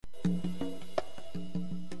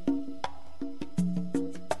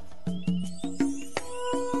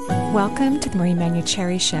Welcome to the Marie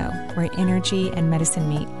Manucherry Show, where energy and medicine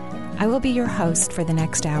meet. I will be your host for the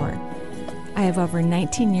next hour. I have over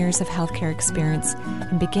 19 years of healthcare experience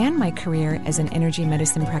and began my career as an energy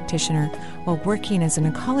medicine practitioner while working as an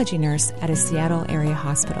oncology nurse at a Seattle area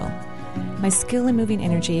hospital. My skill in moving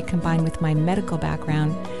energy combined with my medical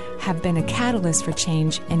background have been a catalyst for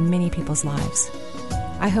change in many people's lives.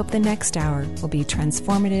 I hope the next hour will be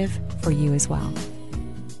transformative for you as well.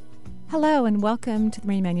 Hello and welcome to the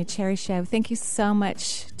Marie Manucherry Show. Thank you so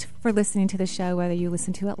much for listening to the show, whether you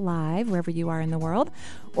listen to it live, wherever you are in the world,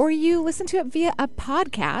 or you listen to it via a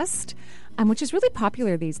podcast, which is really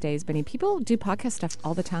popular these days, Benny. People do podcast stuff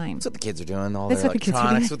all the time. That's what the kids are doing, all their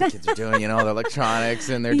electronics. What the kids are doing, their electronics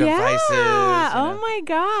and their devices. Oh my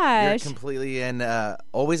gosh. You're completely and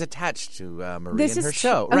always attached to Marie and her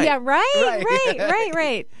show. Oh, yeah,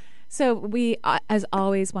 right. So we, as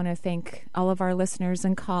always, want to thank all of our listeners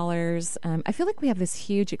and callers. I feel like we have this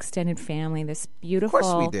huge extended family, this beautiful, of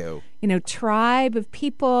course we do, tribe of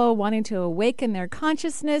people wanting to awaken their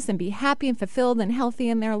consciousness and be happy and fulfilled and healthy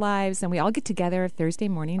in their lives. And we all get together Thursday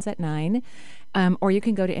mornings at 9. Or you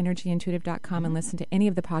can go to energyintuitive.com and listen to any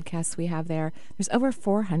of the podcasts we have there. There's over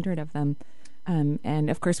 400 of them. And,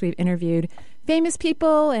 of course, we've interviewed famous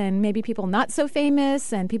people and maybe people not so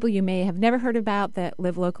famous and people you may have never heard about that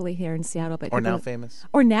live locally here in Seattle. Or now famous.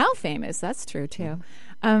 Or now famous. That's true, too.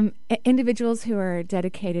 Individuals who are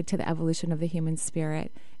dedicated to the evolution of the human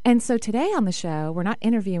spirit. And so today on the show, we're not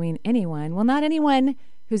interviewing anyone. Well, not anyone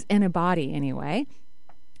who's in a body anyway.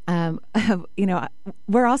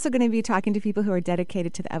 We're also going to be talking to people who are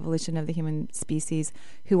dedicated to the evolution of the human species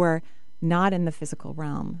who are not in the physical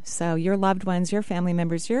realm. So your loved ones, your family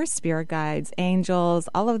members, your spirit guides, angels,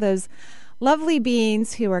 all of those lovely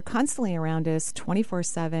beings who are constantly around us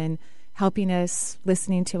 24/7, helping us,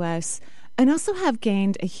 listening to us, and also have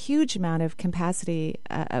gained a huge amount of capacity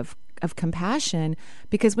of compassion,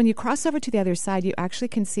 because when you cross over to the other side, you actually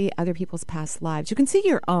can see other people's past lives. You can see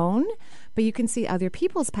your own, but you can see other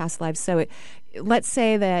people's past lives. So let's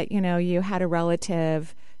say that, you had a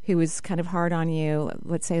relative who was kind of hard on you,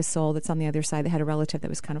 let's say a soul that's on the other side, they had a relative that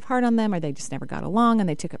was kind of hard on them, or they just never got along and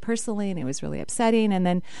they took it personally and it was really upsetting. And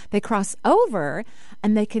then they cross over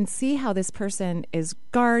and they can see how this person is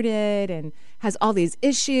guarded and has all these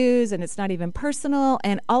issues and it's not even personal.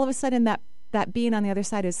 And all of a sudden that being on the other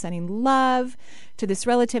side is sending love to this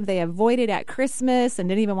relative they avoided at Christmas and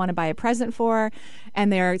didn't even want to buy a present for,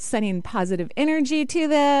 and they're sending positive energy to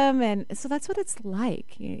them. And so that's what it's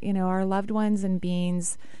like. Our loved ones and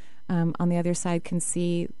beings on the other side can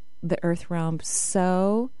see the earth realm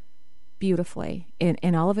so beautifully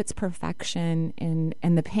in all of its perfection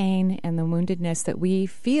and the pain and the woundedness that we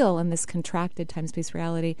feel in this contracted time-space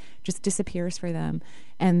reality just disappears for them.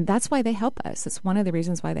 And that's why they help us. It's one of the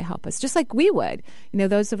reasons why they help us, just like we would.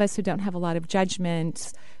 Those of us who don't have a lot of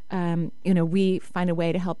judgment, we find a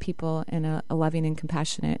way to help people in a loving and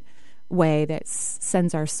compassionate way that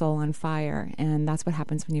sends our soul on fire. And that's what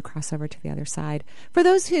happens when you cross over to the other side. For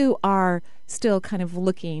those who are still kind of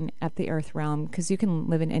looking at the earth realm, because you can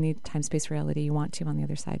live in any time-space reality you want to on the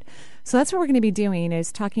other side. So that's what we're going to be doing,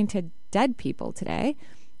 is talking to dead people today.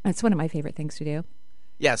 That's one of my favorite things to do.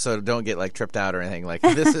 Yeah, so don't get tripped out or anything.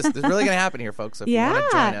 This is really going to happen here, folks. So if you want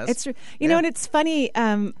to join us. It's and it's funny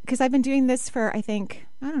because I've been doing this for, I think,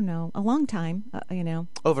 a long time,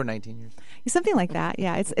 Over 19 years. Something like that,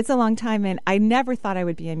 yeah. It's a long time, and I never thought I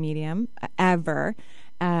would be a medium, ever.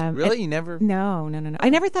 Really? You never? No.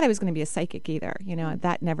 I never thought I was going to be a psychic either.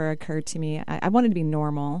 That never occurred to me. I wanted to be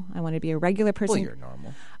normal. I wanted to be a regular person. Well, you're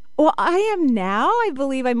normal. Well, I am now. I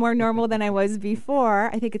believe I'm more normal than I was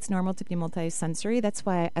before. I think it's normal to be multisensory. That's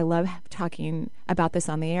why I love talking about this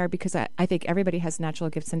on the air, because I think everybody has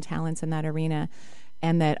natural gifts and talents in that arena,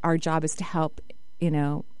 and that our job is to help,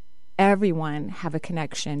 everyone have a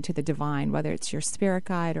connection to the divine, whether it's your spirit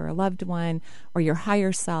guide or a loved one or your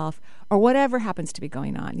higher self or whatever happens to be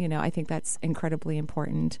going on. I think that's incredibly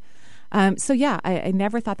important. I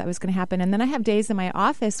never thought that was going to happen. And then I have days in my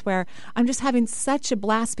office where I'm just having such a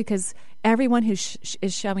blast because everyone who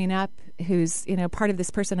is showing up, who's, part of this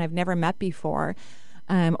person I've never met before,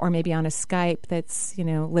 or maybe on a Skype that's,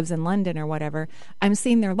 lives in London or whatever, I'm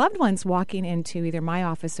seeing their loved ones walking into either my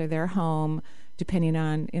office or their home, depending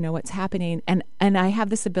on, what's happening. And I have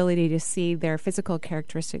this ability to see their physical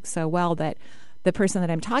characteristics so well that the person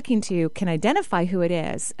that I'm talking to can identify who it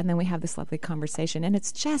is. And then we have this lovely conversation. And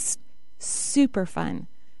it's just super fun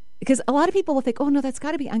because a lot of people will think, oh, no, that's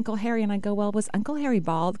got to be Uncle Harry. And I go, well, was Uncle Harry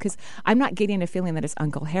bald? Because I'm not getting a feeling that it's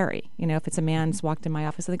Uncle Harry. You know, if it's a man's walked in my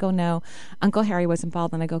office, and they go, no, Uncle Harry wasn't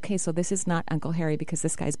bald. And I go, okay, so this is not Uncle Harry because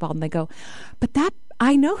this guy's bald. And they go, but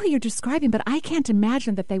I know who you're describing, but I can't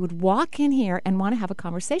imagine that they would walk in here and want to have a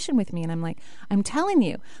conversation with me. And I'm like, I'm telling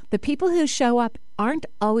you, the people who show up aren't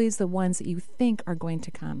always the ones that you think are going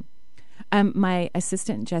to come. My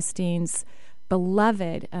assistant Justine's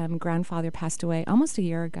beloved grandfather passed away almost a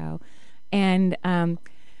year ago. And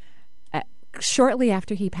shortly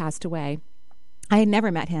after he passed away, I had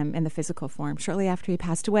never met him in the physical form. Shortly after he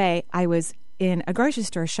passed away, I was in a grocery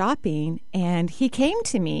store shopping, and he came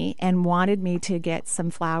to me and wanted me to get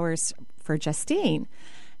some flowers for Justine.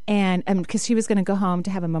 And because she was going to go home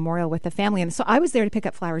to have a memorial with the family. And so I was there to pick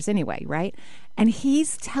up flowers anyway, right? And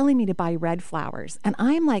he's telling me to buy red flowers. And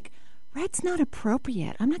I'm like, red's not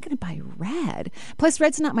appropriate. I'm not going to buy red. Plus,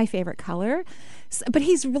 red's not my favorite color. But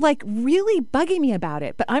he's like really bugging me about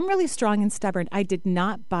it. But I'm really strong and stubborn. I did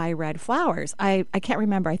not buy red flowers. I can't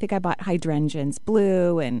remember. I think I bought hydrangeas,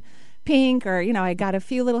 blue and pink, or, you know, I got a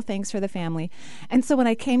few little things for the family. And so when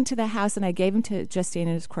I came to the house and I gave them to Justine,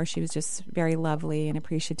 and of course she was just very lovely and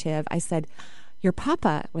appreciative, I said, your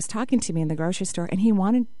papa was talking to me in the grocery store and he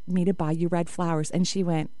wanted me to buy you red flowers. And she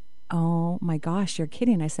went, oh my gosh, you're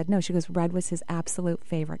kidding. I said, no. She goes, red was his absolute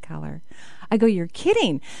favorite color. I go, you're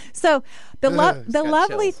kidding. So the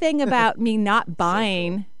lovely chills. thing about me not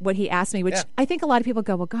buying what he asked me, which I think a lot of people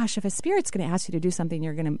go, well, gosh, if a spirit's going to ask you to do something,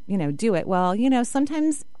 you're going to, do it. Well,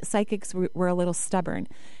 sometimes psychics, we're a little stubborn.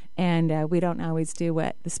 And we don't always do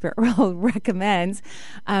what the spirit world recommends.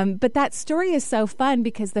 But that story is so fun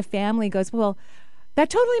because the family goes, well, that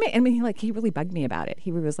totally made, he really bugged me about it.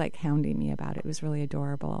 He was like hounding me about it. It was really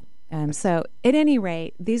adorable. So at any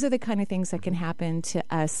rate, these are the kind of things that can happen to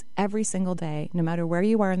us every single day, no matter where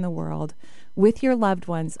you are in the world, with your loved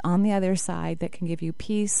ones on the other side, that can give you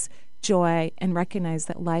peace, joy, and recognize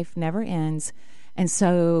that life never ends. And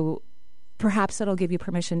so perhaps it'll give you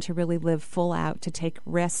permission to really live full out, to take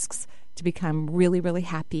risks, to become really, really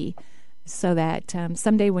happy, so that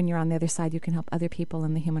someday when you're on the other side, you can help other people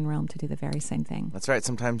in the human realm to do the very same thing. That's right.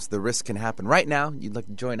 Sometimes the risk can happen. Right now, you'd like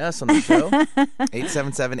to join us on the show.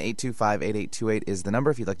 877-825-8828 is the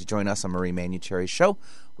number. If you'd like to join us on Marie Manucherry's show,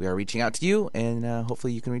 we are reaching out to you, and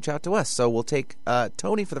hopefully you can reach out to us. So we'll take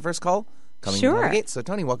Tony for the first call coming in the gate. So,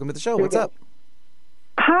 Tony, welcome to the show. What's up?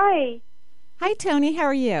 Hi. Hi, Tony. How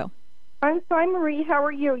are you? I'm fine, Marie. How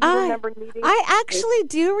are you? You remember meeting? I actually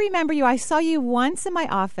do remember you. I saw you once in my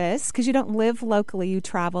office because you don't live locally. You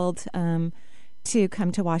traveled to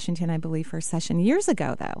come to Washington, I believe, for a session years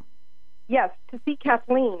ago, though. Yes, to see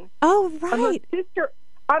Kathleen. Oh, right.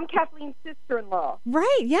 I'm Kathleen's sister-in-law.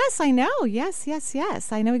 Right. Yes, I know. Yes.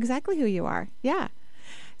 I know exactly who you are. Yeah.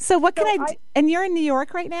 So what can I do? And you're in New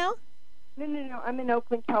York right now? No. I'm in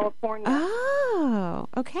Oakland, California. Oh,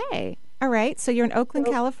 okay. All right. So you're in Oakland,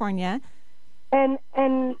 California. And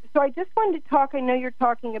so I just wanted to talk. I know you're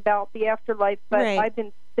talking about the afterlife, but right. I've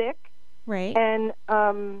been sick. Right. And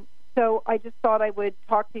so I just thought I would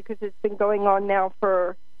talk to you because it's been going on now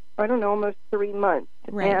for, I don't know, almost 3 months.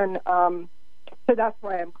 Right. And so that's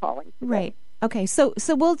why I'm calling today. Right. Okay. So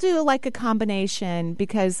we'll do like a combination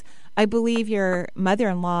because I believe your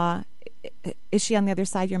mother-in-law, is she on the other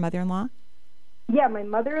side, your mother-in-law? Yeah, my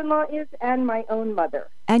mother-in-law is, and my own mother.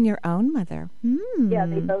 And your own mother. Yeah,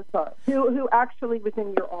 they both are. Who actually was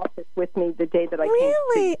in your office with me the day that I came.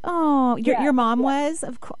 Really? Oh, your mom yeah. was?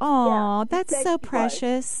 Of course. Oh, yeah, that's so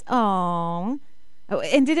precious. Oh.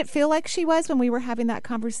 And did it feel like she was when we were having that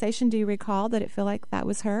conversation? Do you recall? Did it feel like that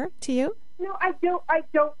was her to you? No, I don't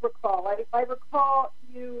recall. I recall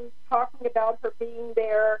you talking about her being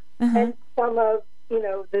there and some of,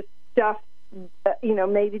 the stuff,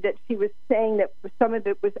 maybe that she was saying that some of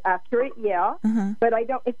it was accurate, but I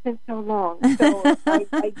don't, it's been so long, so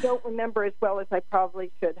I don't remember as well as I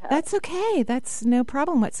probably should have. That's okay. That's no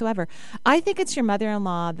problem whatsoever. I think it's your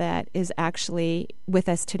mother-in-law that is actually with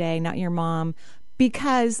us today, not your mom,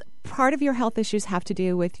 because part of your health issues have to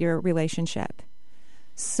do with your relationship.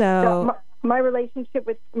 So my relationship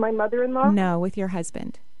with my mother-in-law? No, with your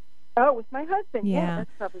husband. Oh, with my husband. Yeah,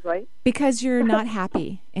 that's probably right. Because you're not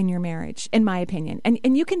happy in your marriage, in my opinion.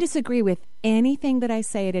 And you can disagree with anything that I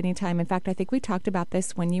say at any time. In fact, I think we talked about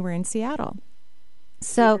this when you were in Seattle.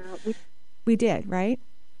 So we did, right?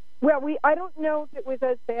 Well, I don't know if it was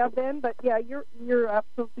as bad then, but yeah, you're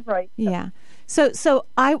absolutely right. Yeah. So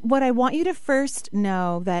what I want you to first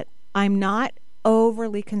know that I'm not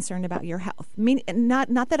overly concerned about your health. I mean,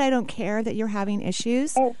 not that I don't care that you're having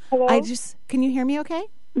issues. Oh, hello? Can you hear me okay?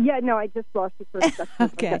 Yeah, no, I just lost you for a second.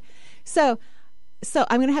 Okay. So So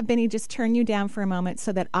I'm going to have Benny just turn you down for a moment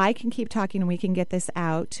so that I can keep talking and we can get this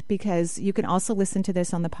out, because you can also listen to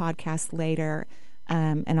this on the podcast later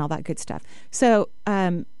and all that good stuff. So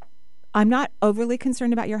I'm not overly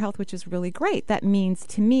concerned about your health, which is really great. That means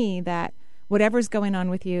to me that whatever's going on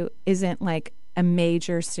with you isn't like a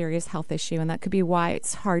major serious health issue, and that could be why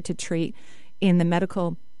it's hard to treat in the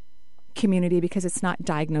medical community, because it's not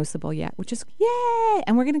diagnosable yet, which is yay,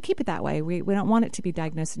 and we're going to keep it that way. We don't want it to be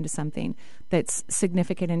diagnosed into something that's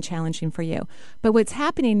significant and challenging for you. But what's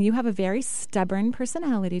happening, you have a very stubborn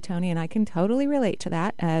personality, Tony, and I can totally relate to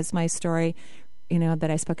that, as my story,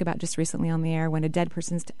 that I spoke about just recently on the air, when a dead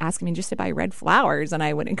person's asking me just to buy red flowers and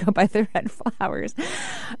I wouldn't go buy the red flowers.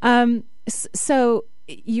 So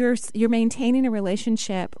you're maintaining a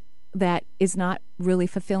relationship that is not really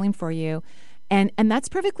fulfilling for you. And that's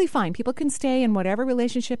perfectly fine. People can stay in whatever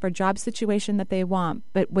relationship or job situation that they want.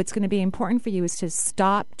 But what's going to be important for you is to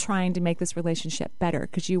stop trying to make this relationship better,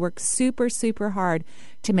 because you work super, super hard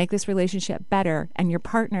to make this relationship better, and your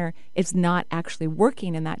partner is not actually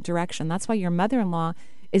working in that direction. That's why your mother-in-law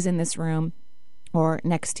is in this room or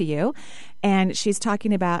next to you, and she's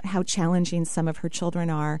talking about how challenging some of her children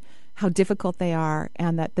are, how difficult they are,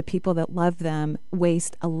 and that the people that love them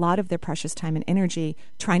waste a lot of their precious time and energy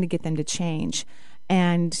trying to get them to change.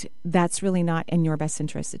 And that's really not in your best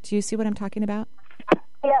interest. Do you see what I'm talking about?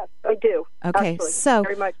 Yes, I do. Okay, actually,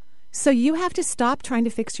 very much. So you have to stop trying to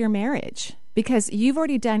fix your marriage, because you've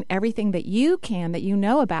already done everything that you can, that you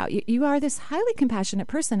know about. You are this highly compassionate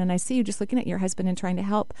person, and I see you just looking at your husband and trying to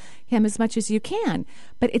help him as much as you can.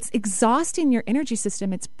 But it's exhausting your energy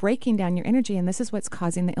system. It's breaking down your energy, and this is what's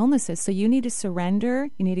causing the illnesses. So you need to surrender.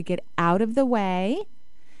 You need to get out of the way,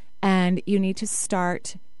 and you need to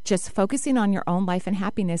start just focusing on your own life and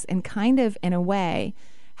happiness, and kind of, in a way,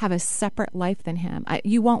 have a separate life than him.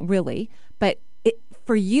 You won't really, but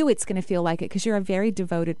for you, it's going to feel like it, because you're a very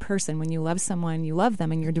devoted person. When you love someone, you love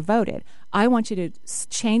them and you're devoted. I want you to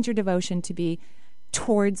change your devotion to be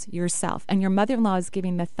towards yourself. And your mother-in-law is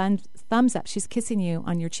giving the thumbs up. She's kissing you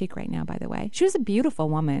on your cheek right now, by the way. She was a beautiful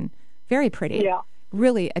woman, very pretty. Yeah.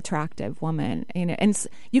 Really attractive woman, and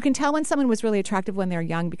you can tell when someone was really attractive when they're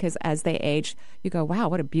young, because as they age, you go, "Wow,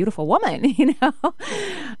 what a beautiful woman!"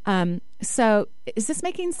 So, is this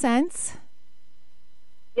making sense?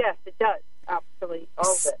 Yes, it does. Absolutely,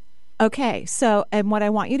 all of it. Okay, so, and what I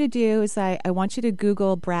want you to do is I want you to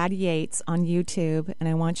Google Brad Yates on YouTube, and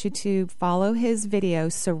I want you to follow his video,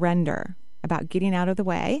 Surrender, about getting out of the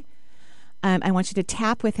way. I want you to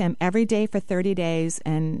tap with him every day for 30 days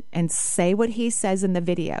and say what he says in the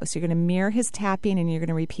video. So you're going to mirror his tapping and you're going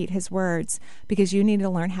to repeat his words, because you need to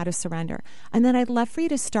learn how to surrender. And then I'd love for you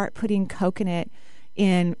to start putting coconut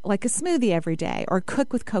in like a smoothie every day, or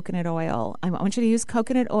cook with coconut oil. I want you to use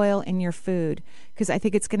coconut oil in your food, because I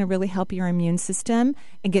think it's going to really help your immune system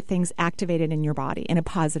and get things activated in your body in a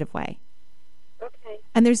positive way. Okay.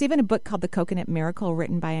 And there's even a book called The Coconut Miracle,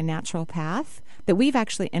 written by a naturopath, that we've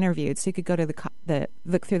actually interviewed. So you could go to the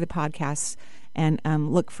look through the podcasts and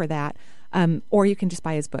look for that. Or you can just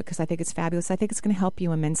buy his book, because I think it's fabulous. I think it's going to help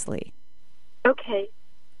you immensely. Okay.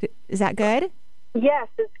 Is that good? Yes,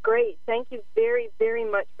 it's great. Thank you very, very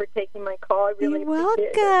much for taking my call. I really You're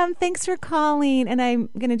appreciate welcome. it. Thanks for calling. And I'm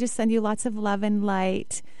going to just send you lots of love and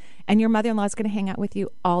light. And your mother-in-law is going to hang out with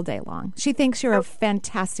you all day long. She thinks you're a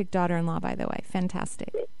fantastic daughter-in-law, by the way.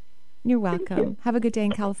 Fantastic. You're welcome. Have a good day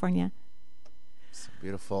in California. So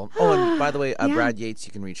beautiful. Oh, and by the way, Brad Yates,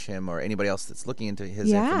 you can reach him or anybody else that's looking into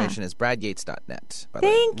his information is bradyates.net.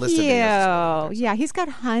 Thank you. Yeah, he's got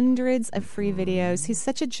hundreds of free videos. He's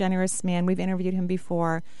such a generous man. We've interviewed him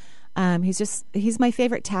before. He's my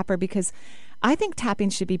favorite tapper, because I think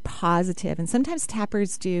tapping should be positive, and sometimes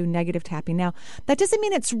tappers do negative tapping. Now, that doesn't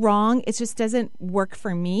mean it's wrong. It just doesn't work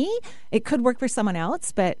for me. It could work for someone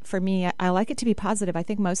else, but for me, I like it to be positive. I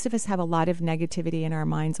think most of us have a lot of negativity in our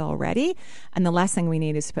minds already, and the last thing we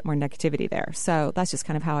need is to put more negativity there. So that's just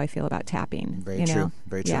kind of how I feel about tapping. Very true.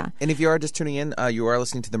 Very true. Yeah. And if you are just tuning in, you are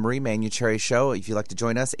listening to the Marie Manucherry Show. If you'd like to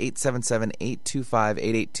join us,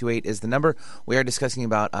 877-825-8828 is the number. We are discussing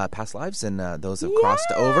about past lives, and those have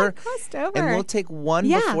crossed over. And we'll take one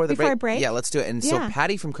before the break. Yeah, let's do it. And so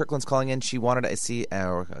Patty from Kirkland's calling in. She wanted to see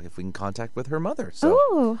if we can contact with her mother. So.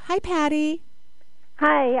 Oh, hi, Patty.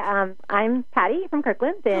 Hi, I'm Patty from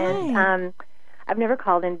Kirkland, and I've never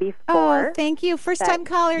called in before. Oh, thank you. First-time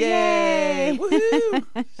caller. Yay! Woohoo!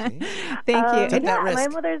 Thank you. Take that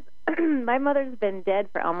risk. My mother's been dead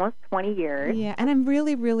for almost 20 years. Yeah, and I'm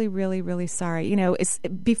really, really, really, really sorry.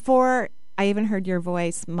 Before I even heard your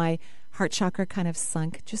voice, my heart chakra kind of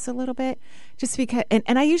sunk just a little bit, just because.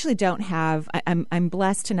 And I usually don't have. I'm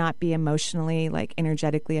blessed to not be emotionally, like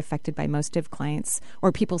energetically affected by most of clients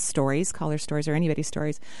or people's stories, caller stories, or anybody's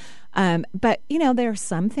stories. But there are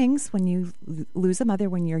some things when you lose a mother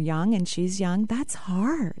when you're young and she's young. That's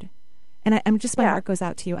hard. And I'm just, my heart goes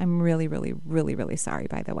out to you. I'm really, really, really, really sorry,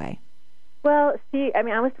 by the way. Well,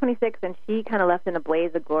 I was 26, and she kind of left in a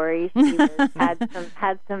blaze of glory. She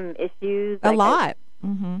had some issues. A lot.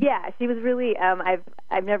 Yeah, she was really.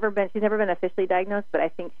 She's never been officially diagnosed, but I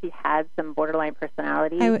think she had some borderline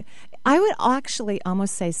personality. I would actually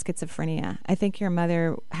almost say schizophrenia. I think your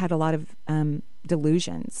mother had a lot of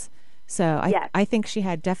delusions. So I think she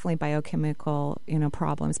had definitely biochemical,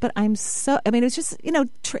 problems. But it's just,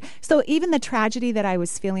 so even the tragedy that I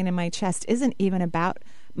was feeling in my chest isn't even about,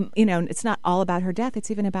 it's not all about her death.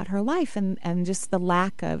 It's even about her life and just the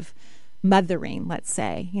lack of mothering, let's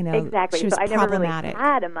say. Exactly. She was I problematic. never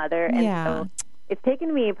really had a mother. And so it's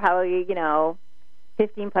taken me probably,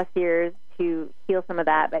 15 plus years to heal some of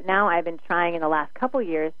that. But now I've been trying in the last couple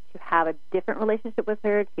years to have a different relationship with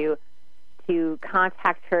her, to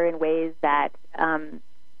contact her in ways that,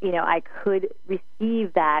 I could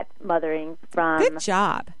receive that mothering from Good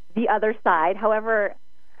job. The other side. However,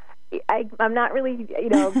 I'm not really,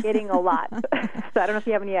 getting a lot. So I don't know if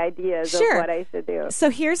you have any ideas of what I should do. So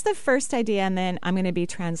here's the first idea, and then I'm going to be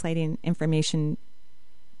translating information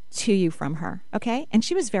to you from her, okay? And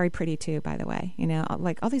she was very pretty too, by the way.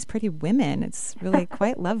 Like all these pretty women. It's really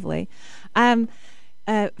quite lovely.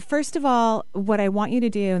 First of all, what I want you to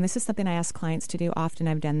do, and this is something I ask clients to do often,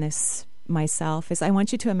 I've done this myself, is I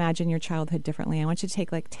want you to imagine your childhood differently. I want you to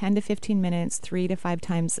take like 10 to 15 minutes, 3 to 5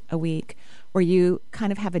 times a week, where you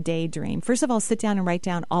kind of have a daydream. First of all, sit down and write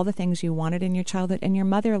down all the things you wanted in your childhood. And your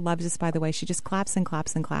mother loves this, by the way. She just claps and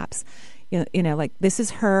claps and claps. Like this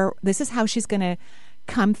is how she's going to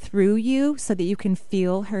come through you so that you can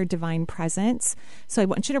feel her divine presence. So I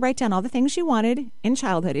want you to write down all the things you wanted in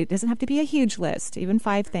childhood. It doesn't have to be a huge list, even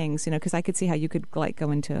 5 things, because I could see how you could like go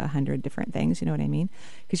into 100 different things, you know what I mean?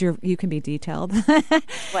 Because you can be detailed.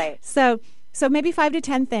 Right. So maybe 5 to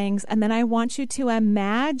 10 things, and then I want you to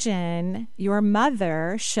imagine your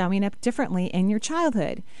mother showing up differently in your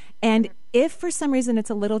childhood. And if for some reason it's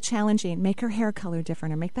a little challenging, make her hair color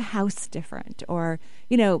different, or make the house different, or,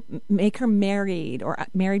 make her married or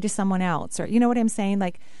married to someone else, or, you know what I'm saying?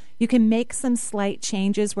 Like, you can make some slight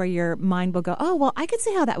changes where your mind will go, oh, well, I could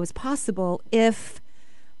see how that was possible if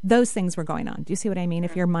those things were going on. Do you see what I mean?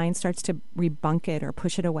 If your mind starts to rebunk it or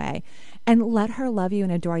push it away, and let her love you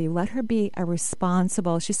and adore you. Let her be a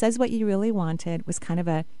responsible. She says what you really wanted was kind of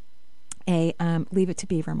a leave it to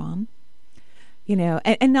Beaver mom,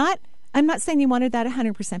 and not. I'm not saying you wanted that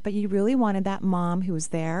 100%, but you really wanted that mom who was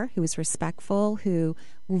there, who was respectful, who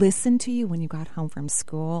listened to you when you got home from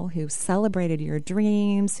school, who celebrated your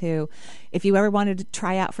dreams, who, if you ever wanted to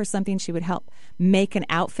try out for something, she would help make an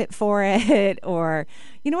outfit for it, or,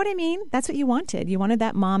 you know what I mean? That's what you wanted. You wanted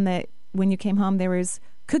that mom that when you came home, there was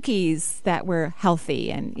cookies that were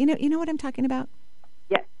healthy, and you know what I'm talking about?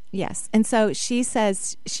 Yes. Yes. And so she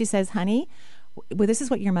says, honey, well, this is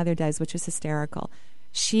what your mother does, which is hysterical.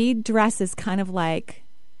 She dresses kind of like,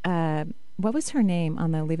 what was her name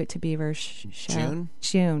on the Leave It to Beaver show?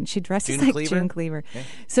 June. She dresses June like Cleaver? June Cleaver. Okay.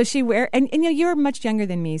 So she and you're much younger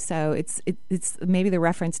than me, so it's maybe the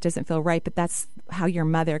reference doesn't feel right, but that's how your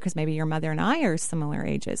mother, because maybe your mother and I are similar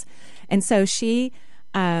ages. And so she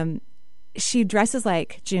dresses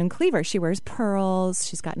like June Cleaver. She wears pearls.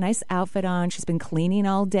 She's got a nice outfit on. She's been cleaning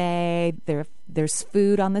all day. There's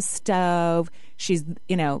food on the stove. She's,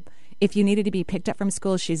 if you needed to be picked up from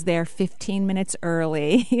school, she's there 15 minutes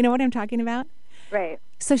early. You know what I'm talking about? Right.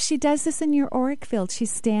 So she does this in your auric field. She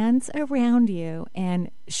stands around you and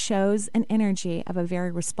shows an energy of a very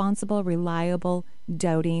responsible, reliable,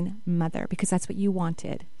 doting mother, because that's what you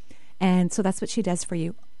wanted. And so that's what she does for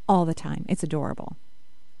you all the time. It's adorable.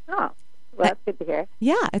 Oh, well, that's good to hear.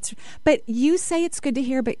 Yeah, but you say it's good to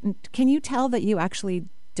hear, but can you tell that you actually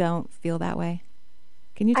don't feel that way?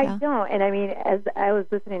 Can you tell? I don't. And I mean, as I was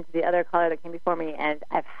listening to the other caller that came before me, and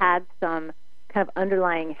I've had some kind of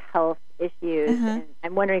underlying health issues, and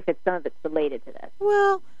I'm wondering if some of it's related to this.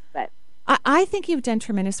 Well, but I think you've done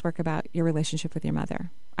tremendous work about your relationship with your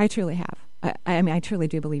mother. I truly have. I mean, I truly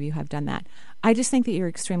do believe you have done that. I just think that you're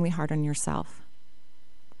extremely hard on yourself.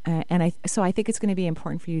 So I think it's going to be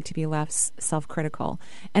important for you to be less self-critical.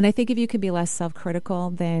 And I think if you can be less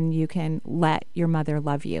self-critical, then you can let your mother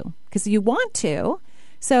love you, because you want to.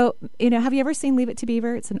 So, have you ever seen Leave It to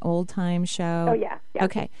Beaver? It's an old-time show. Oh, yeah.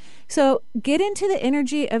 Okay. So get into the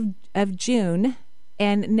energy of June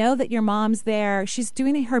And know that your mom's there. She's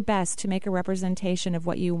doing her best to make a representation of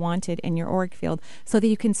what you wanted in your auric field so that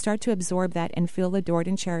you can start to absorb that and feel adored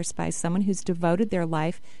and cherished by someone who's devoted their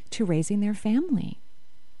life to raising their family.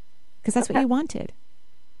 Because that's what you wanted,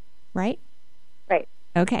 right? Right.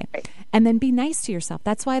 Okay. Right. And then be nice to yourself.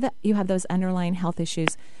 That's why you have those underlying health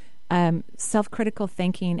issues. Self-critical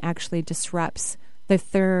thinking actually disrupts the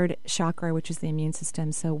third chakra, which is the immune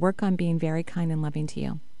system. So work on being very kind and loving to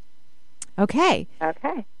you. Okay.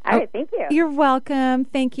 Okay. All right. Thank you. You're welcome.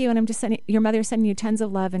 Thank you. And I'm just sending your mother's sending you tons of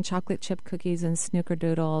love and chocolate chip cookies and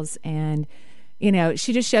snickerdoodles. And,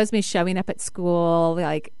 she just shows me showing up at school,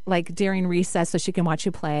 like during recess so she can watch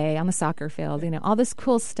you play on the soccer field, all this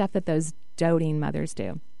cool stuff that those doting mothers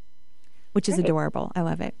do, which is adorable. I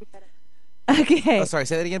love it. Okay. Oh, sorry.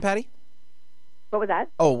 Say that again, Patty. What was that?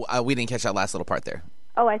 Oh, we didn't catch that last little part there.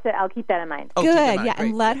 Oh, I said I'll keep that in mind. Oh, good. Yeah, great.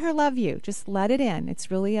 And let her love you. Just let it in. It's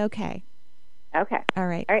really okay. Okay. All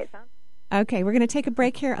right. All right. Okay. We're going to take a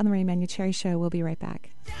break here on the Marie Manuchehri Show. We'll be right back.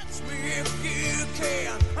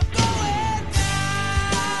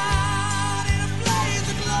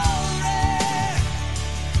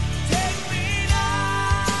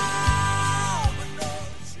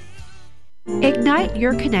 Ignite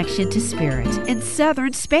your connection to spirit in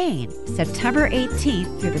southern Spain, September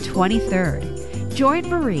 18th through the 23rd. Join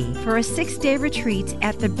Marie for a 6-day retreat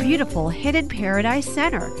at the beautiful Hidden Paradise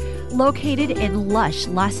Center, located in lush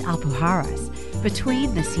Las Alpujarras,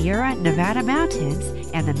 between the Sierra Nevada mountains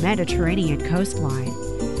and the Mediterranean coastline.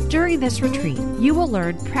 During this retreat, you will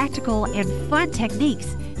learn practical and fun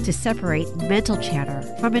techniques to separate mental chatter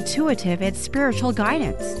from intuitive and spiritual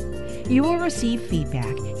guidance. You will receive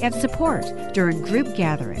feedback and support during group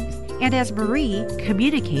gatherings and as Marie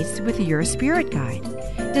communicates with your spirit guide.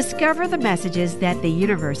 Discover the messages that the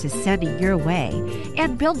universe is sending your way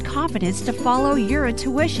and build confidence to follow your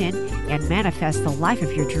intuition and manifest the life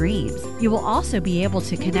of your dreams. You will also be able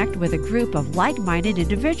to connect with a group of like-minded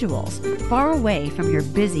individuals far away from your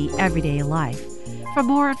busy everyday life. For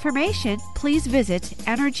more information, please visit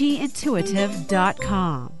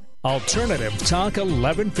energyintuitive.com. Alternative Talk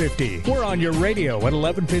 1150. We're on your radio at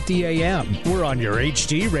 1150 a.m. We're on your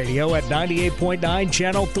HD radio at 98.9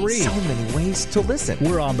 Channel 3. So many ways to listen.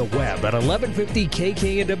 We're on the web at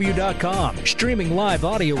 1150kknw.com. Streaming live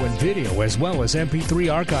audio and video as well as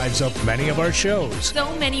MP3 archives of many of our shows.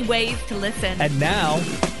 So many ways to listen. And now,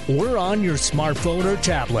 we're on your smartphone or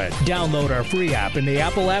tablet. Download our free app in the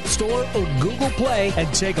Apple App Store or Google Play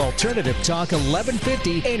and take Alternative Talk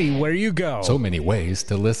 1150 anywhere you go. So many ways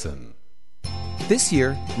to listen. This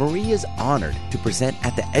year, Marie is honored to present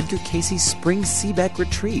at the Edgar Cayce Spring Seabeck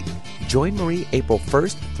Retreat. Join Marie April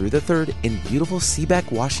 1st through the 3rd in beautiful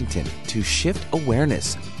Seabeck, Washington to shift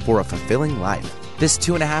awareness for a fulfilling life. This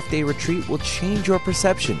 2.5-day retreat will change your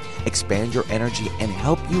perception, expand your energy, and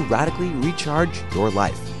help you radically recharge your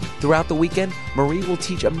life. Throughout the weekend, Marie will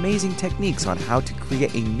teach amazing techniques on how to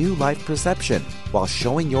create a new life perception while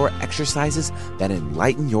showing your exercises that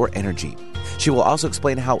enlighten your energy. She will also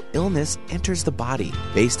explain how illness enters the body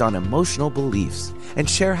based on emotional beliefs and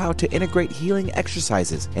share how to integrate healing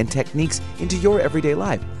exercises and techniques into your everyday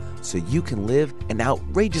life so you can live an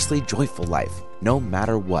outrageously joyful life, no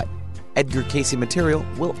matter what. Edgar Cayce material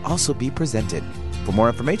will also be presented. For more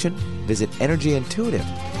information, visit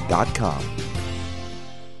energyintuitive.com.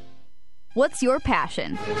 What's your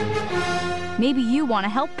passion? Maybe you want to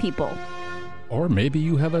help people. Or maybe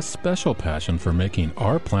you have a special passion for making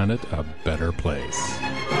our planet a better place.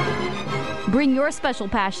 Bring your special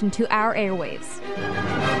passion to our airwaves.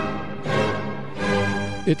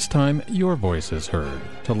 It's time your voice is heard.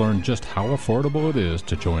 To learn just how affordable it is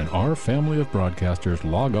to join our family of broadcasters,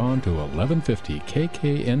 log on to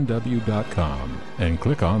 1150kknw.com and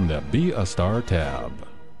click on the Be a Star tab.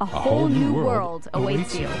 A whole new world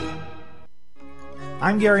awaits you.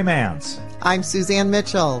 I'm Gary Mance. I'm Suzanne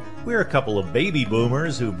Mitchell. We're a couple of baby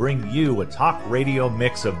boomers who bring you a talk radio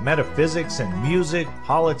mix of metaphysics and music,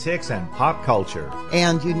 politics, and pop culture.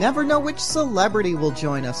 And you never know which celebrity will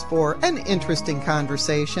join us for an interesting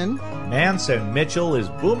conversation. Mance and Mitchell is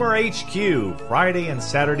Boomer HQ, Friday and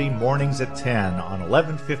Saturday mornings at 10 on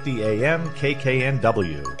 1150 AM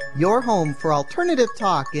KKNW. Your home for alternative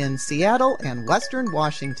talk in Seattle and Western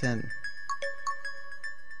Washington.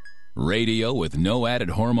 Radio with no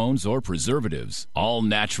added hormones or preservatives. All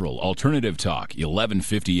natural alternative talk,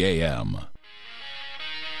 1150 AM.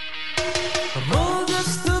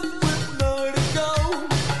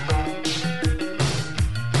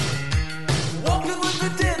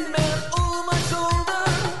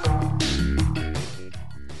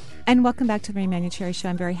 And welcome back to the Marie Manuchehri Show.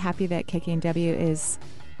 I'm very happy that KKNW is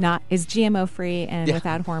is GMO free and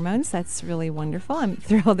without hormones. That's really wonderful. I'm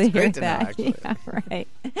thrilled to hear that. Yeah, right.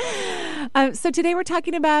 So today we're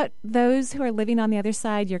talking about those who are living on the other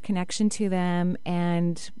side, your connection to them,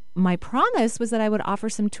 and my promise was that I would offer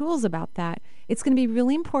some tools about that. It's going to be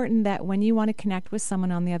really important that when you want to connect with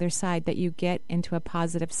someone on the other side, that you get into a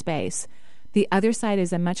positive space. The other side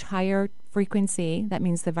is a much higher frequency. That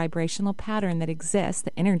means the vibrational pattern that exists,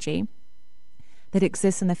 the energy that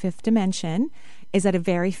exists in the fifth dimension, is at a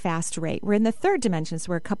very fast rate. We're in the third dimension, so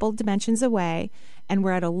we're a couple of dimensions away, and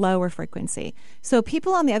we're at a lower frequency. So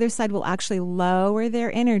people on the other side will actually lower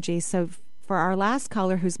their energy. So for our last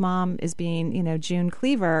caller, whose mom is being, June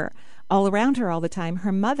Cleaver, all around her all the time,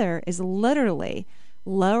 her mother is literally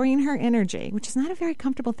lowering her energy, which is not a very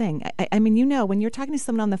comfortable thing. I mean, when you're talking to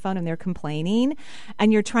someone on the phone and they're complaining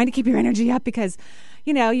and you're trying to keep your energy up because,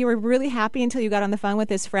 you were really happy until you got on the phone with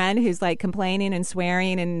this friend who's like complaining and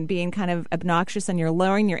swearing and being kind of obnoxious, and you're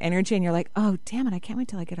lowering your energy and you're like, oh, damn it, I can't wait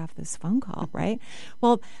till I get off this phone call, right?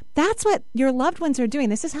 Well, that's what your loved ones are doing.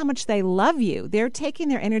 This is how much they love you. They're taking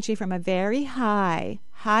their energy from a very higher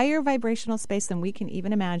vibrational space than we can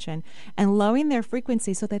even imagine, and lowering their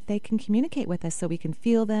frequency so that they can communicate with us, so we can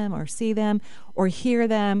feel them or see them or hear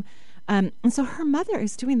them. And so her mother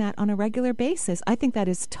is doing that on a regular basis. I think that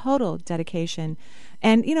is total dedication.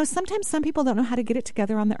 And, sometimes some people don't know how to get it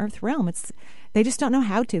together on the earth realm. They just don't know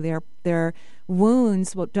how to. Their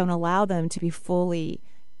wounds don't allow them to be fully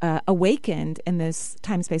awakened in this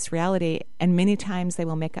time-space reality, and many times they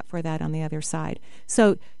will make up for that on the other side.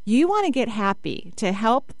 So you want to get happy to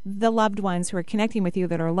help the loved ones who are connecting with you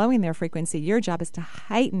that are lowering their frequency. Your job is to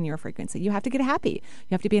heighten your frequency. You have to get happy.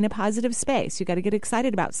 You have to be in a positive space. You got to get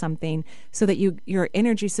excited about something so that your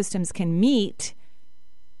energy systems can meet,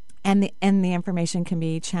 and the information can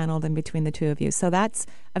be channeled in between the two of you. So that's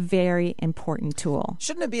a very important tool.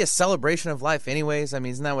 Shouldn't it be a celebration of life anyways? I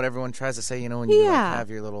mean, isn't that what everyone tries to say, when you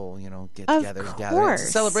have your little, get-togethers, gatherings? It's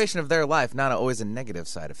a celebration of their life, not always a negative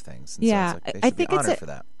side of things. And yeah, so I think it's for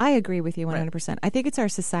that. I agree with you 100%. Right. I think it's our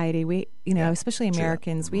society. We, especially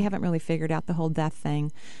Americans, we haven't really figured out the whole death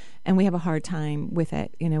thing, and we have a hard time with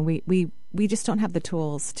it. We just don't have the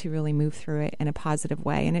tools to really move through it in a positive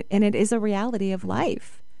way, and it is a reality of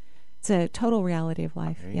life. It's a total reality of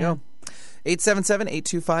life. There you go.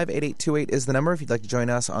 877-825-8828 is the number if you'd like to join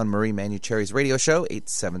us on Marie Manucheri's radio show,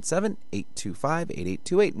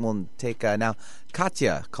 877-825-8828. And we'll take now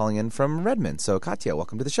Katya calling in from Redmond. So, Katya,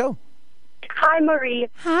 welcome to the show. Hi, Marie.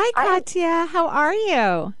 Hi, Katya. How are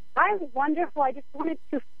you? I'm wonderful. I just wanted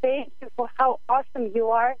to thank you for how awesome you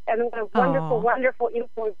are and what a wonderful, wonderful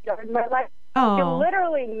influence you are in my life. You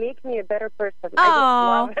literally make me a better person. I just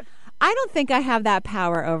love it. I don't think I have that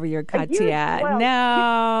power over your Katya.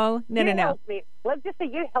 No. Helped me. Let's just say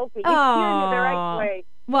you helped me. You steered me the right way.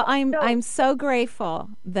 Well, I'm so grateful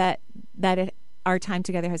that our time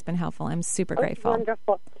together has been helpful. I'm super grateful.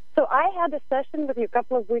 Wonderful. So I had a session with you a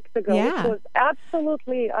couple of weeks ago. Yeah. It was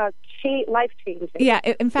absolutely life-changing. Yeah.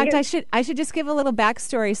 In fact, I should just give a little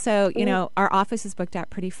backstory. So, our office is booked out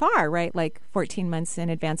pretty far, right? Like 14 months in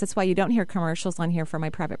advance. That's why you don't hear commercials on here for my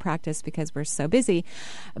private practice, because we're so busy.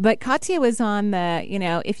 But Katya was on the,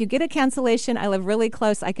 if you get a cancellation, I live really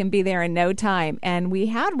close, I can be there in no time. And we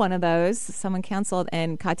had one of those. Someone canceled,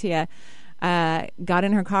 and Katya got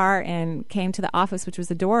in her car and came to the office, which was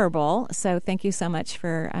adorable. So thank you so much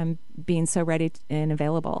for being so ready and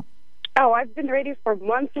available. Oh, I've been ready for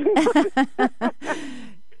months.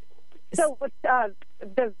 So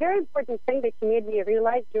the very important thing that you made me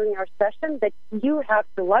realize during our session, that you have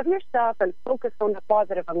to love yourself and focus on the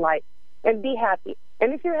positive in life and be happy.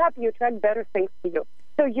 And if you're happy, you attract better things to you.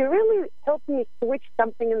 So you really helped me switch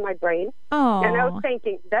something in my brain. Oh. And I was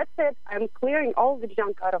thinking, that's it. I'm clearing all the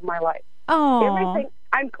junk out of my life. Oh. Everything.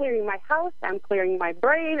 I'm clearing my house. I'm clearing my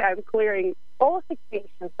brain. I'm clearing all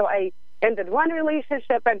situations. So I ended one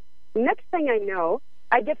relationship, and next thing I know,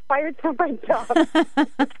 I get fired from my job.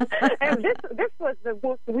 And this was the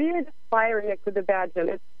most weirdest firing I could imagine.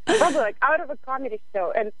 It's probably like out of a comedy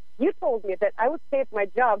show. And you told me that I would stay at my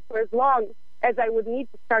job for as long as I would need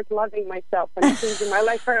to start loving myself and changing my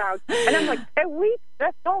life around. And I'm like, a week?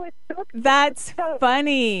 That's all it took? That's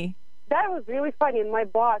funny. That was really funny. And my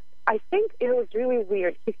boss, I think it was really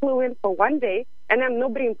weird. He flew in for one day, and I'm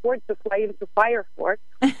nobody important to fly in to fire for.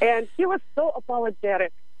 And he was so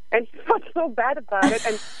apologetic, and he felt so bad about it.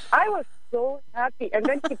 And I was so happy. And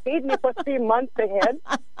then he paid me for 3 months ahead.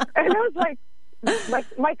 And I was like,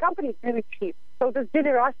 my company's really cheap. So this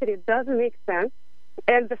generosity doesn't make sense.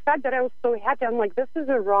 And the fact that I was so happy, I'm like, this is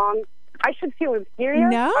wrong. I should feel inferior.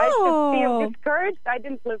 No. I should feel discouraged. I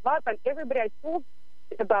didn't live up. And everybody I told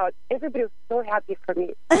about, everybody was so happy for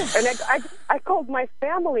me. And I called my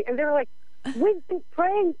family, and they were like, we've been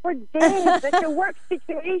praying for days that your work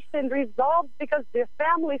situation resolved because the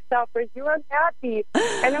family suffers. You're unhappy.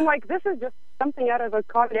 And I'm like, this is just something out of a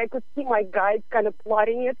comedy. I could see my guides kind of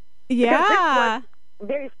plotting it. Yeah. It was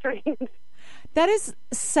very strange. That is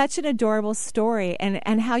such an adorable story,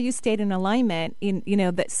 and how you stayed in alignment.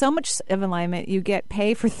 That so much of alignment, you get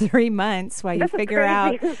paid for 3 months while you figure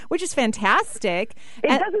out, which is fantastic. It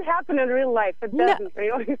doesn't happen in real life. It doesn't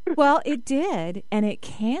really. Well, it did, and it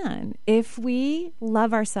can. If we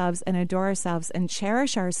love ourselves and adore ourselves and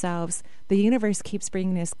cherish ourselves, the universe keeps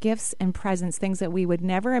bringing us gifts and presents, things that we would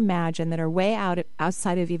never imagine, that are way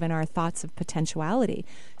outside of even our thoughts of potentiality.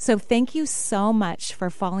 So thank you so much for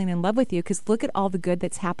falling in love with you, because look at all the good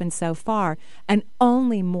that's happened so far, and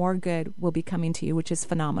only more good will be coming to you, which is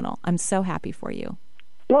phenomenal. I'm so happy for you.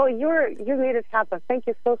 Well, you made it happen. Thank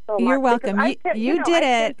you so much. You're welcome. You did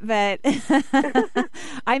it, but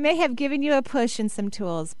I may have given you a push and some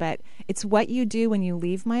tools, but it's what you do when you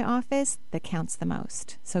leave my office that counts the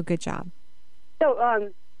most. So good job. So,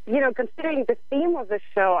 considering the theme of the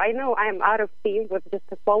show, I know I am out of theme with just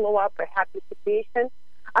a follow-up, a happy situation.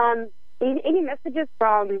 Any messages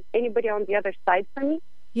from anybody on the other side for me?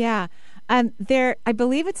 Yeah. I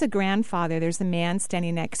believe it's a grandfather. There's a man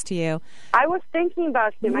standing next to you. I was thinking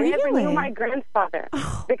about him. Really? I never knew my grandfather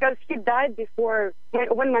because he died before,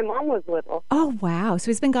 when my mom was little. Oh, wow. So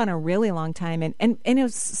he's been gone a really long time.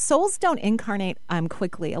 And souls don't incarnate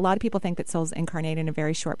quickly. A lot of people think that souls incarnate in a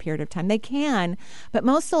very short period of time. They can, but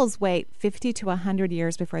most souls wait 50 to 100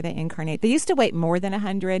 years before they incarnate. They used to wait more than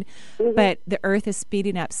 100, but the earth is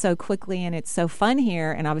speeding up so quickly, and it's so fun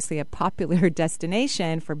here, and obviously a popular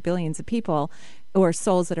destination for billions of people, or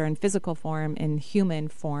souls that are in physical form, in human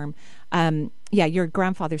form. Your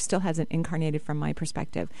grandfather still hasn't incarnated from my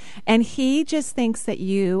perspective. And he just thinks that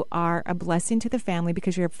you are a blessing to the family,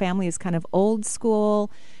 because your family is kind of old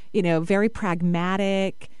school, very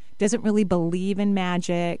pragmatic, doesn't really believe in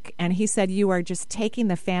magic. And he said you are just taking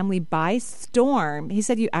the family by storm. He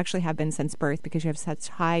said you actually have been since birth, because you have such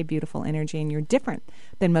high, beautiful energy, and you're different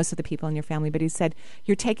than most of the people in your family. But he said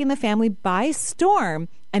you're taking the family by storm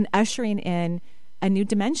and ushering in a new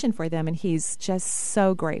dimension for them. And he's just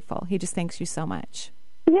so grateful. He just thanks you so much.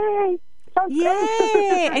 Yay!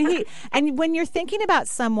 Yay! And when you're thinking about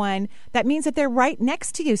someone, that means that they're right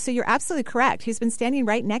next to you. So you're absolutely correct. He's been standing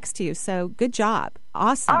right next to you. So good job.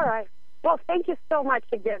 Awesome. All right. Well, thank you so much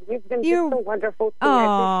again. You've been so wonderful to me.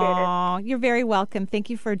 I appreciate it. You're very welcome. Thank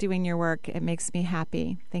you for doing your work. It makes me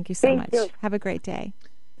happy. Thank you so much. You. Have a great day.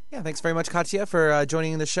 Yeah, thanks very much, Katya, for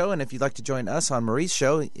joining the show. And if you'd like to join us on Marie's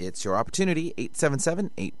show, it's your opportunity,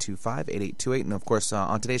 877-825-8828. And, of course,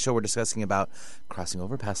 on today's show, we're discussing about crossing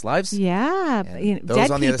over past lives. Yeah. Those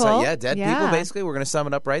dead on the people. other side. Yeah, dead people, basically. We're going to sum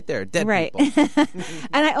it up right there. Dead people.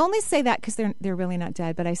 And I only say that because they're really not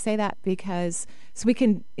dead, but I say that because so we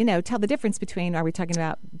can, tell the difference between, are we talking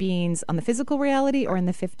about beings on the physical reality or in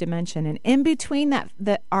the fifth dimension? And in between that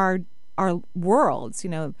our worlds,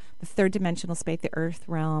 the third dimensional space, the earth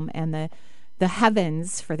realm, and the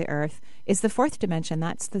heavens for the earth is the fourth dimension.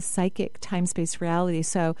 That's the psychic time-space reality.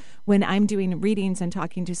 So when I'm doing readings and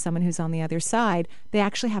talking to someone who's on the other side, they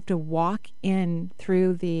actually have to walk in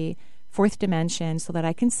through the fourth dimension so that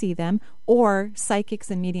I can see them, or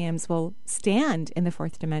psychics and mediums will stand in the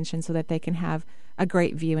fourth dimension so that they can have a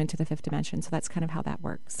great view into the fifth dimension. So that's kind of how that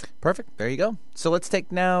works. Perfect. There you go. So let's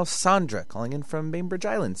take now Sandra calling in from Bainbridge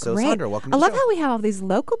Island. So Great. Sandra, welcome to the the show. I love how we have all these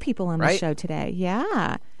local people on the show today.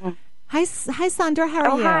 Yeah. Hi, Sandra.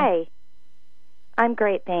 How are you? Hi. I'm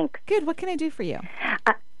great, thanks. Good. What can I do for you?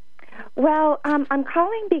 I'm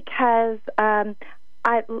calling because over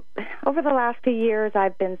the last few years,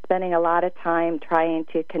 I've been spending a lot of time trying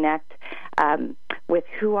to connect with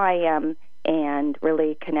who I am and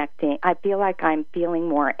really connecting. I feel like I'm feeling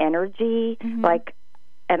more energy, and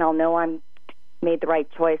I'll know I'm made the right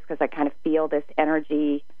choice because I kind of feel this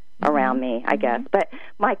energy around me, I guess. But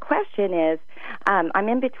my question is, I'm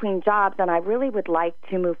in between jobs, and I really would like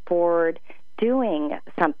to move forward doing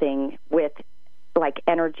something with like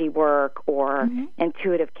energy work or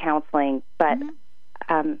intuitive counseling, but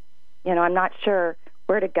I'm not sure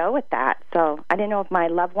where to go with that. So I didn't know if my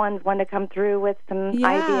loved ones want to come through with some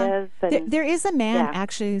ideas. And, there is a man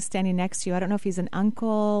actually standing next to you. I don't know if he's an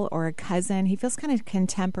uncle or a cousin. He feels kind of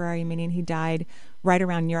contemporary, meaning he died right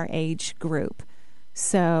around your age group.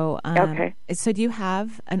 So, so do you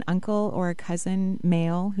have an uncle or a cousin,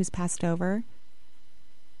 male, who's passed over?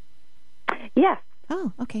 Yes.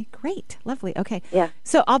 Oh, okay, great, lovely. Okay, yeah.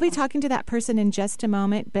 So I'll be talking to that person in just a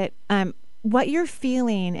moment, but what you're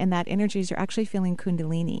feeling in that energy is you're actually feeling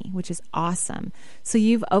Kundalini, which is awesome. So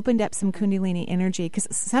you've opened up some Kundalini energy, because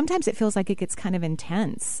sometimes it feels like it gets kind of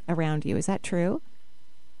intense around you. Is that true?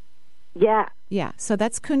 Yeah. Yeah. So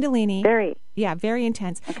that's Kundalini. Very. Yeah, very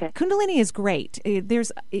intense. Okay. Kundalini is great.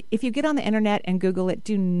 If you get on the internet and Google it,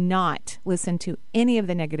 do not listen to any of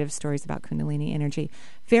the negative stories about Kundalini energy.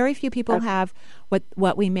 Very few people have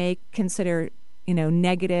what we may consider,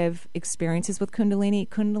 negative experiences with Kundalini.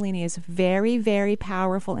 Kundalini is very, very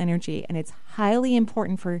powerful energy, and it's highly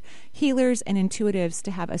important for healers and intuitives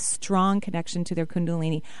to have a strong connection to their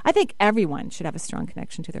Kundalini. I think everyone should have a strong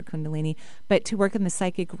connection to their Kundalini, but to work in the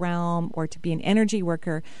psychic realm or to be an energy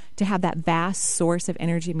worker, to have that vast source of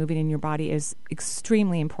energy moving in your body is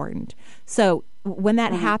extremely important. So when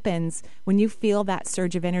that happens, when you feel that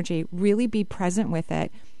surge of energy, really be present with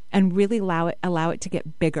it and really allow it to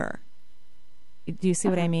get bigger. Do you see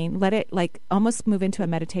what I mean? Let it almost move into a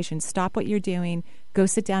meditation. Stop what you're doing, go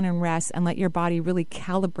sit down and rest, and let your body really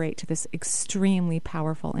calibrate to this extremely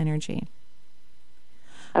powerful energy.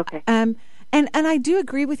 Okay. And I do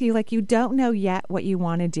agree with you. You don't know yet what you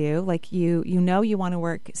want to do. You want to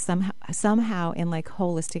work somehow in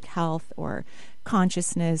holistic health or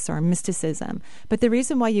consciousness or mysticism. But the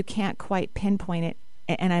reason why you can't quite pinpoint it,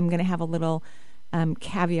 and I'm going to have a little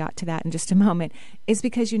caveat to that in just a moment, is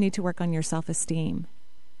because you need to work on your self-esteem.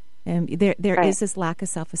 There is this lack of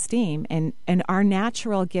self-esteem, and our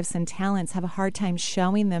natural gifts and talents have a hard time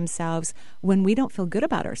showing themselves when we don't feel good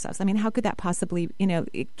about ourselves. I mean, how could that possibly,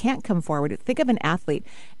 it can't come forward. Think of an athlete.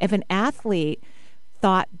 If an athlete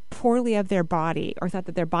thought poorly of their body or thought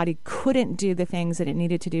that their body couldn't do the things that it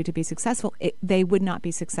needed to do to be successful, they would not be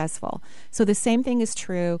successful. So the same thing is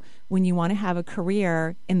true when you want to have a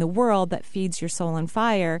career in the world that feeds your soul on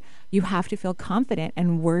fire. You have to feel confident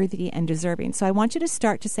and worthy and deserving. So I want you to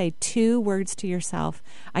start to say 2 words to yourself.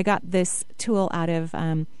 I got this tool out of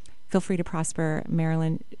Feel Free to Prosper,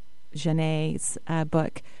 Marilyn Janet's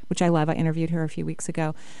book, which I love. I interviewed her a few weeks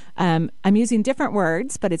ago. I'm using different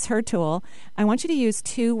words, but it's her tool. I want you to use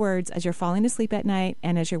 2 words as you're falling asleep at night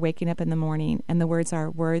and as you're waking up in the morning. And the words are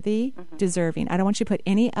worthy, deserving. I don't want you to put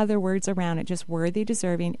any other words around it, just worthy,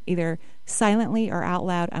 deserving, either silently or out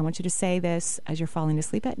loud. I want you to say this as you're falling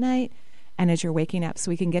asleep at night and as you're waking up, so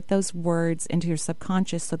we can get those words into your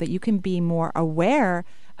subconscious so that you can be more aware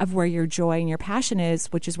of where your joy and your passion is,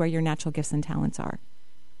 which is where your natural gifts and talents are.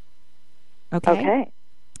 Okay.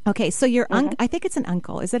 So your I think it's an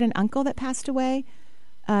uncle. Is it an uncle that passed away?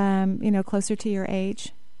 Closer to your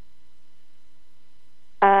age.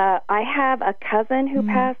 I have a cousin who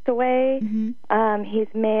passed away. He's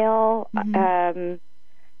male.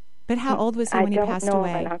 But how old was he when he passed away?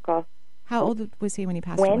 I don't know an uncle. How old was he when he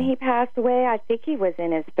passed away? When he passed away, I think he was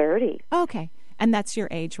in his 30s. Okay, and that's your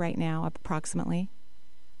age right now, approximately.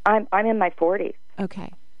 I'm in my 40s.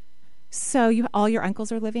 Okay, so all your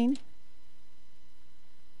uncles are living?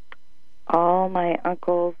 All my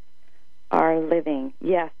uncles are living,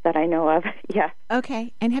 yes, that I know of, yes.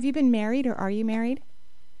 Okay, and have you been married, or are you married?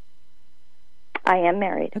 I am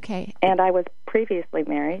married. Okay. And I was previously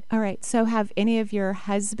married. All right, so have any of your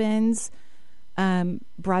husband's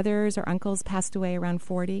brothers or uncles passed away around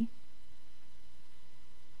 40?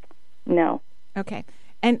 No. Okay,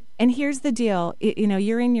 and here's the deal.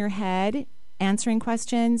 You're in your head answering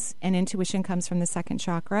questions, and intuition comes from the second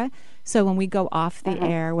chakra. So when we go off the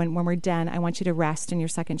air, when we're done, I want you to rest in your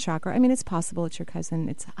second chakra. I mean, it's possible it's your cousin.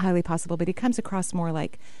 It's highly possible, but he comes across more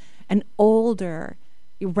like an older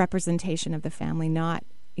representation of the family, not,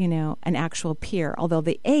 an actual peer, although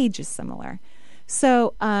the age is similar.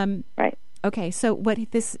 So, right. Okay, so what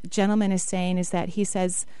this gentleman is saying is that he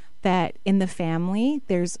says that in the family,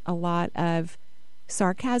 there's a lot of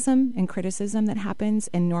sarcasm and criticism that happens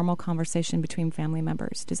in normal conversation between family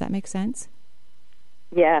members. Does that make sense?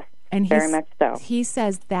 Yes, and very much so. He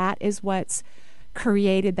says that is what's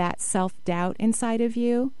created that self-doubt inside of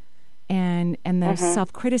you and the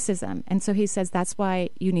self-criticism. And so he says that's why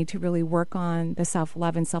you need to really work on the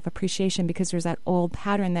self-love and self-appreciation, because there's that old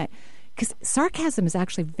pattern that, because sarcasm is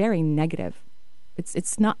actually very negative.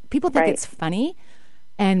 It's not, people think it's funny,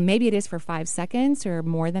 and maybe it is for 5 seconds or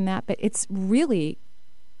more than that, but it's really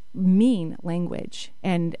mean language.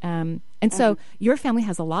 And so your family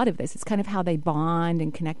has a lot of this. It's kind of how they bond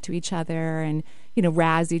and connect to each other and,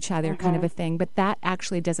 razz each other kind of a thing. But that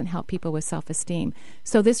actually doesn't help people with self-esteem.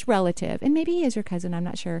 So this relative, and maybe he is your cousin, I'm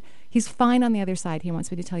not sure. He's fine on the other side. He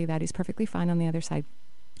wants me to tell you that. He's perfectly fine on the other side.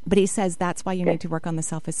 But he says that's why you need to work on the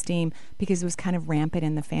self-esteem, because it was kind of rampant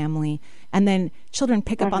in the family. And then children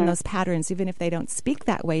pick up on those patterns, even if they don't speak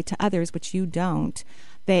that way to others, which you don't.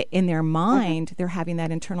 They, in their mind, they're having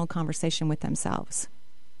that internal conversation with themselves.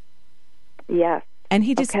 Yes. And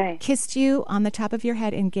he just kissed you on the top of your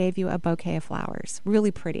head and gave you a bouquet of flowers.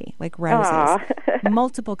 Really pretty, like roses.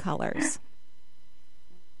 Multiple colors.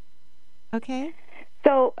 Okay?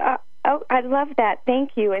 So, I love that.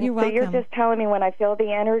 Thank you. And you're so welcome. You're just telling me when I feel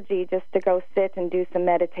the energy just to go sit and do some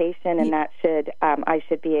meditation, and that should I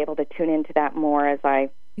should be able to tune into that more as I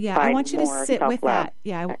I want you to sit self-love, with that.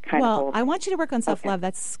 Yeah. I want you to work on self-love.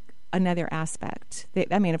 That's another aspect.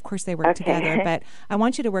 Of course they work together, but I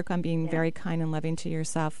want you to work on being very kind and loving to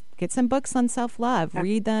yourself. Get some books on self-love.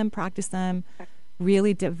 Read them, practice them.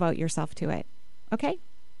 Really devote yourself to it. Okay?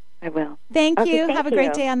 I will. Thank you. Thank Have a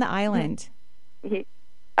great day on the island.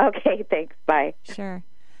 Okay, thanks. Bye. Sure.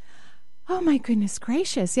 Oh, my goodness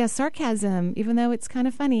gracious. Yeah, sarcasm, even though it's kind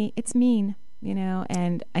of funny, it's mean,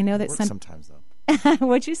 and I know that sometimes, though.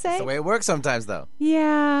 What'd you say? That's the way it works sometimes, though.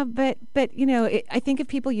 Yeah, but I think if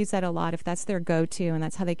people use that a lot, if that's their go-to and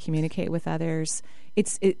that's how they communicate with others,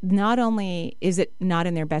 it not only is it not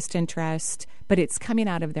in their best interest, but it's coming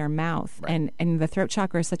out of their mouth. Right. And the throat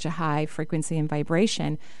chakra is such a high frequency and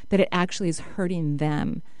vibration that it actually is hurting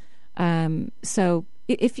them. So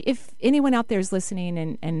if anyone out there is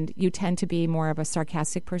listening and you tend to be more of a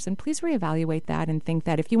sarcastic person, please reevaluate that and think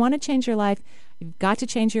that if you want to change your life, you've got to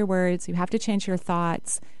change your words, you have to change your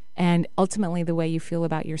thoughts, and ultimately the way you feel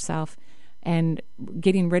about yourself. And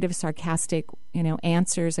getting rid of sarcastic,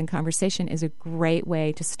 answers and conversation is a great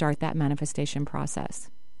way to start that manifestation process.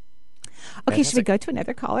 Okay, Fantastic. Should we go to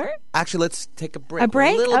another caller? Actually, let's take a break. A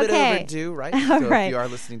break? A little bit overdue, right? So right. If you are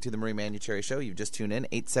listening to the Marie Manuchehri Show, you've just tuned in.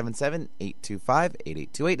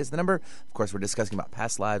 877-825-8828 is the number. Of course, we're discussing about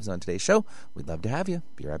past lives on today's show. We'd love to have you.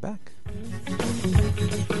 Be right back.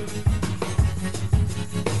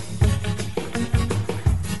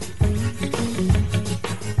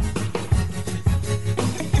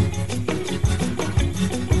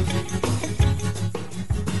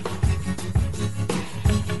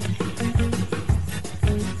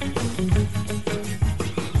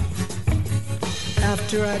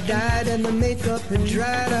 After I died and the makeup had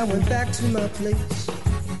dried, I went back to my place.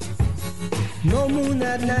 No moon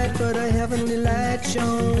that night, but a heavenly light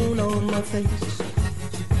shone on my face.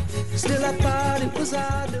 Still I thought it was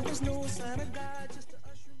odd, there was no sign of God just to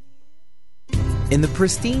usher me in. In the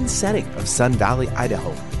pristine setting of Sun Valley,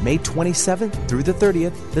 Idaho, May 27th through the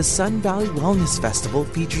 30th, the Sun Valley Wellness Festival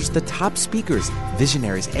features the top speakers,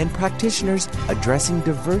 visionaries, and practitioners addressing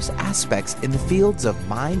diverse aspects in the fields of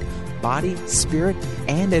mind, body, spirit,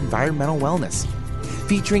 and environmental wellness.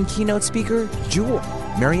 Featuring keynote speaker Jewel,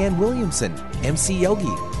 Marianne Williamson, MC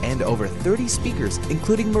Yogi, and over 30 speakers,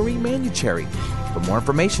 including Marie Manuchehri. For more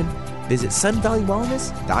information, visit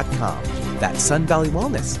sunvalleywellness.com. That's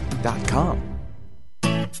sunvalleywellness.com.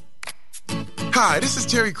 Hi, this is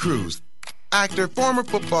Terry Crews, actor, former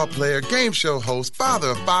football player, game show host, father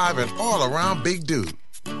of 5, and all-around big dude.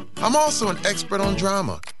 I'm also an expert on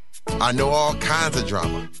drama. I know all kinds of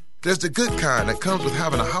drama. There's the good kind that comes with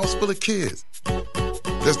having a house full of kids.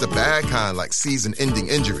 There's the bad kind like season-ending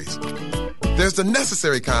injuries. There's the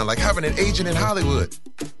necessary kind like having an agent in Hollywood.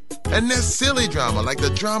 And there's silly drama like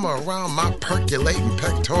the drama around my percolating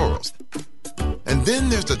pectorals. And then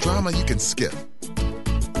there's the drama you can skip.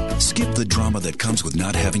 Skip the drama that comes with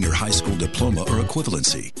not having your high school diploma or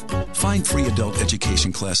equivalency. Find free adult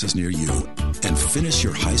education classes near you and finish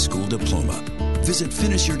your high school diploma. Visit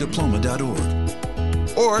finishyourdiploma.org.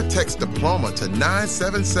 Or text diploma to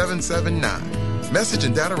 97779. Message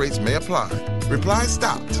and data rates may apply. Reply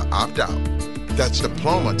STOP to opt out. That's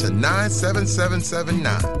diploma to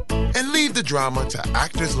 97779. And leave the drama to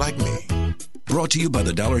actors like me. Brought to you by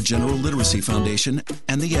the Dollar General Literacy Foundation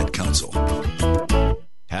and the Ad Council.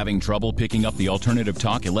 Having trouble picking up the Alternative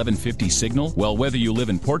Talk 1150 signal? Well, whether you live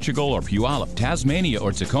in Portugal or Puyallup, Tasmania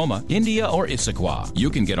or Tacoma, India or Issaquah, you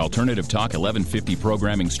can get Alternative Talk 1150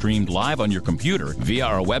 programming streamed live on your computer via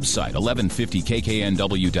our website,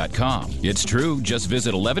 1150kknw.com. It's true. Just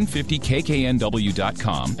visit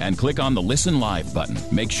 1150kknw.com and click on the Listen Live button.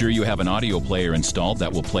 Make sure you have an audio player installed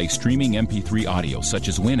that will play streaming MP3 audio such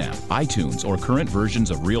as Winamp, iTunes, or current versions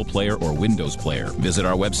of Real Player or Windows Player. Visit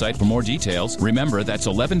our website for more details. Remember, that's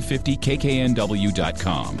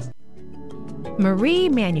 1150kknw.com. Marie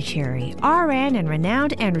Manuchehri, RN and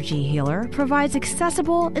renowned energy healer, provides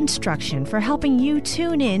accessible instruction for helping you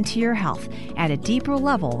tune in to your health at a deeper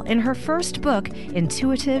level in her first book,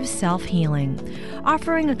 Intuitive Self-Healing.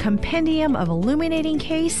 Offering a compendium of illuminating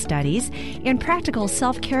case studies and practical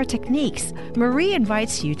self-care techniques, Marie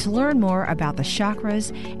invites you to learn more about the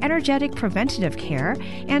chakras, energetic preventative care,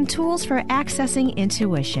 and tools for accessing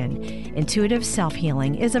intuition. Intuitive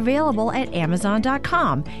Self-Healing is available at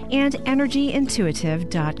Amazon.com and energyintuitive.com.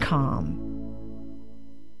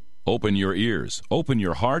 Open your ears, open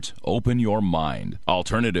your heart, open your mind.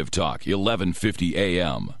 Alternative Talk, 1150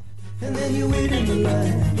 AM. And then you wait in the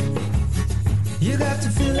line. You got to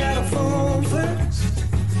fill out a form first.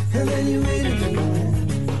 And then you wait in the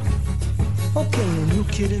line. Okay, a new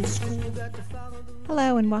kid in school got to follow the...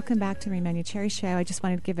 Hello and welcome back to the Ramona Cherry Show. I just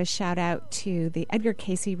wanted to give a shout out to the Edgar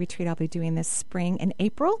Cayce retreat I'll be doing this spring in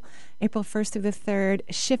April 1st through the 3rd,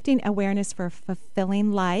 Shifting Awareness for a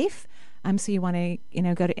Fulfilling Life. So you want to,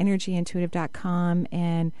 go to energyintuitive.com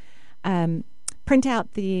and print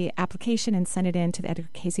out the application and send it in to the Edgar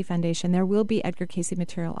Cayce Foundation. There will be Edgar Cayce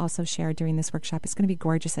material also shared during this workshop. It's going to be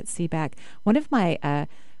gorgeous at Seebeck. One of my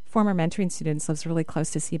former mentoring students lives really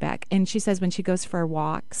close to Seebeck, and she says when she goes for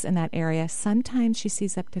walks in that area, sometimes she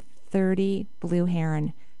sees up to 30 blue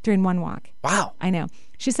heron during one walk. Wow. I know.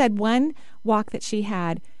 She said one walk that she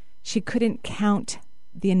had, she couldn't count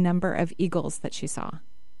the number of eagles that she saw.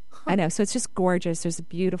 I know. So it's just gorgeous. There's a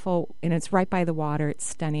beautiful, and it's right by the water. It's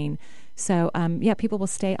stunning. So, people will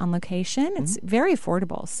stay on location. It's very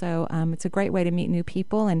affordable. So it's a great way to meet new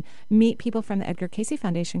people and meet people from the Edgar Cayce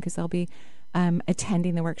Foundation because they'll be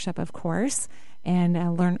attending the workshop, of course, and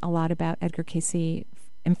learn a lot about Edgar Cayce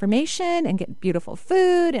information and get beautiful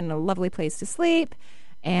food and a lovely place to sleep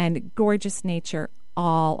and gorgeous nature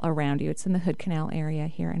all around you. It's in the Hood Canal area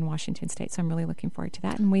here in Washington State. So I'm really looking forward to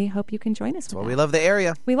that, and we hope you can join us. Well, we love the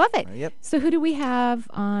area. We love it. Yep. So who do we have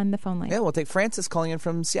on the phone line? Yeah, we'll take Frances calling in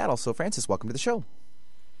from Seattle. So Frances, welcome to the show.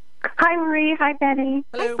 Hi, Marie. Hi, Betty.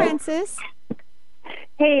 Hello. Hi, Frances.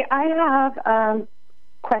 Hey, I have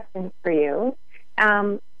questions for you.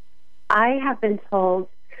 I have been told,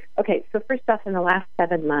 okay, so first off, in the last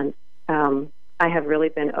 7 months, I have really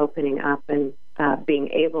been opening up and being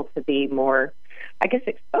able to be more, I guess,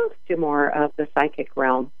 exposed to more of the psychic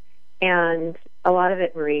realm. And a lot of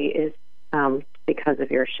it, Marie, is because of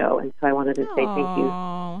your show. And so I wanted to say thank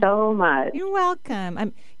you so much. You're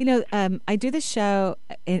welcome. I do this show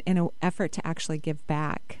in an effort to actually give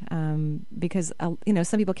back because,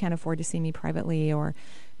 some people can't afford to see me privately, or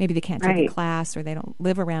maybe they can't take a class, or they don't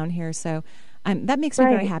live around here. So that makes me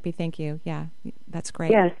very happy. Thank you. Yeah, that's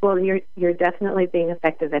great. Yes, well, you're definitely being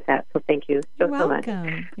effective at that. So thank you so much.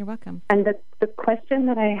 You're welcome. And the question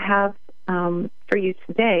that I have for you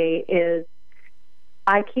today is,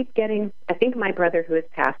 I keep getting, I think my brother who has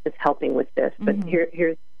passed is helping with this, but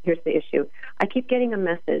here's the issue. I keep getting a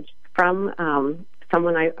message from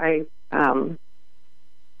someone I'm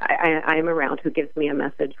around who gives me a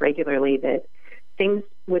message regularly that things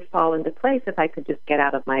would fall into place if I could just get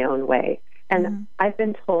out of my own way. And I've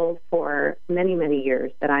been told for many, many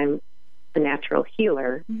years that I'm a natural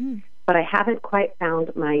healer, but I haven't quite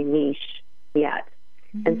found my niche yet.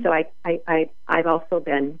 And so I've also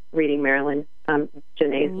been reading Marilyn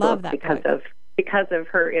Janae's book because of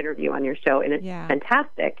her interview on your show, and it's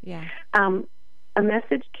fantastic. Yeah. A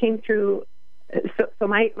message came through. So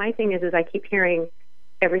my thing is I keep hearing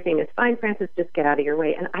everything is fine, Frances, just get out of your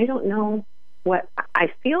way, and I don't know what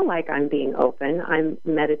I feel like. I'm being open. I'm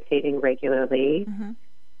meditating regularly.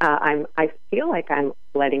 I feel like I'm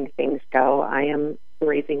letting things go. I am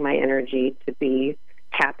raising my energy to be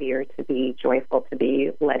happier, to be joyful, to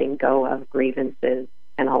be letting go of grievances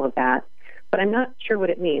and all of that. But I'm not sure what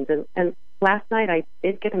it means. And last night I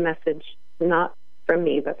did get a message, not from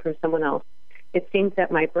me, but from someone else. It seems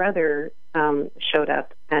that my brother showed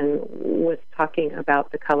up and was talking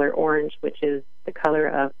about the color orange, which is the color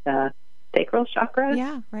of the sacral chakra.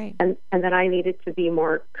 Yeah, right. And that I needed to be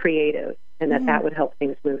more creative, and that would help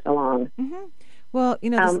things move along. Well,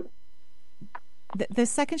 the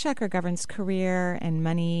second chakra governs career and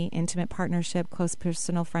money, intimate partnership, close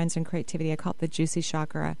personal friends, and creativity. I call it the juicy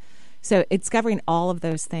chakra. So it's governing all of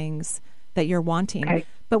those things that you're wanting. Okay.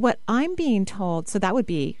 But what I'm being told, so that would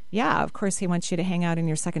be, of course, he wants you to hang out in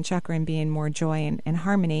your second chakra and be in more joy and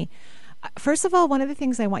harmony. First of all, one of the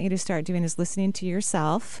things I want you to start doing is listening to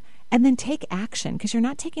yourself and then take action, because you're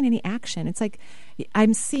not taking any action. It's like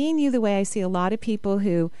I'm seeing you the way I see a lot of people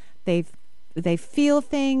who they feel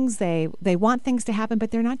things, they want things to happen,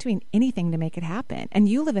 but they're not doing anything to make it happen. And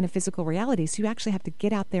you live in a physical reality, so you actually have to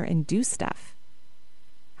get out there and do stuff.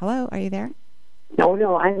 Hello, are you there?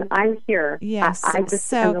 No, I'm here. Yes, I'm just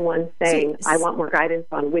the one saying I want more guidance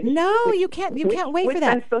on which. No, you can't wait for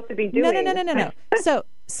that. I'm supposed to be doing. No.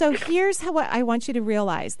 So here's what I want you to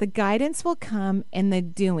realize: the guidance will come in the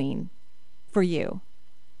doing for you.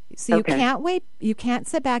 So you can't wait. You can't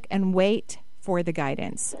sit back and wait for the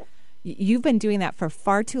guidance. You've been doing that for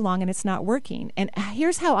far too long, and it's not working. And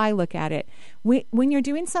here's how I look at it. When you're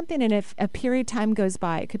doing something and if a period of time goes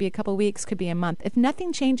by, it could be a couple of weeks, could be a month. If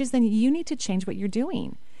nothing changes, then you need to change what you're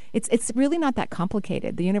doing. It's really not that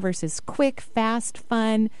complicated. The universe is quick, fast,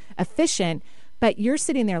 fun, efficient, but you're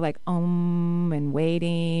sitting there like, and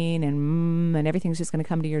waiting, and everything's just going to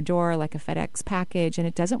come to your door like a FedEx package, and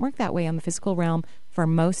it doesn't work that way on the physical realm for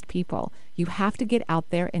most people. You have to get out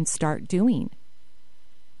there and start doing.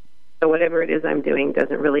 So whatever it is I'm doing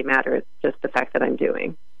doesn't really matter. It's just the fact that I'm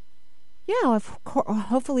doing. Yeah,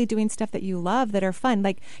 hopefully doing stuff that you love that are fun.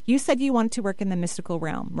 Like you said you wanted to work in the mystical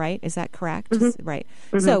realm, right? Is that correct? Mm-hmm. Right.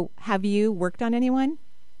 Mm-hmm. So have you worked on anyone?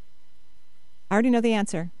 I already know the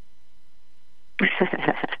answer.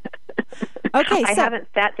 Okay, I haven't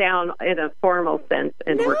sat down in a formal sense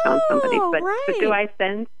and worked on somebody, but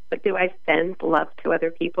do I send love to other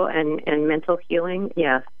people and mental healing?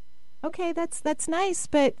 Yes. Okay, that's nice,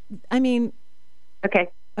 but I mean,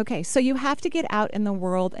 okay, so you have to get out in the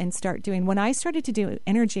world and start doing. When I started to do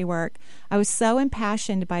energy work, I was so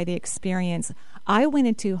impassioned by the experience. I went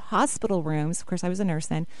into hospital rooms. Of course, I was a nurse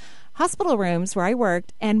then. Hospital rooms where I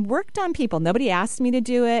worked and worked on people. Nobody asked me to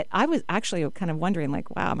do it. I was actually kind of wondering, like,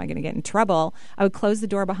 wow, am I going to get in trouble? I would close the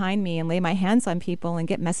door behind me and lay my hands on people and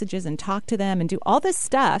get messages and talk to them and do all this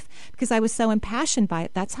stuff because I was so impassioned by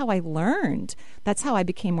it. That's how I learned. That's how I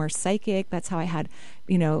became more psychic. That's how I had,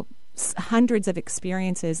 hundreds of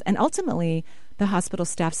experiences. And ultimately, the hospital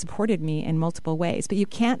staff supported me in multiple ways. But you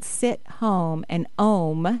can't sit home and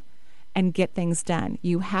and get things done.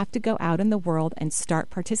 You have to go out in the world and start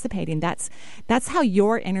participating. That's how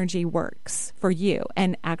your energy works for you.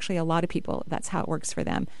 And actually a lot of people, that's how it works for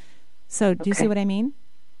them. So do you see what I mean?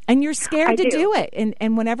 And you're scared to do it.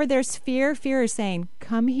 And whenever there's fear is saying,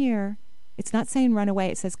 come here. It's not saying run away.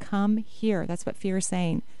 It says come here. That's what fear is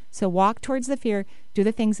saying. So walk towards the fear. Do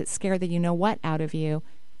the things that scare the you-know-what out of you.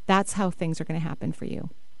 That's how things are going to happen for you.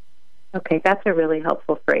 Okay, that's a really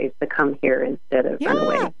helpful phrase, to come here instead of run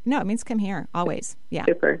away. No, it means come here, always. Yeah.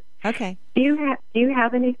 Super. Okay. Do you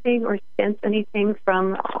have anything or sense anything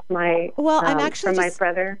from my I'm actually from my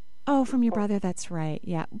brother? Oh, from your brother, that's right.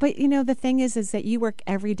 Yeah. But the thing is that you work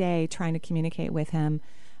every day trying to communicate with him.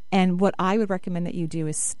 And what I would recommend that you do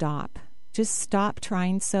is stop. Just stop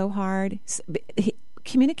trying so hard.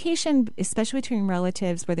 Communication, especially between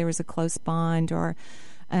relatives where there was a close bond or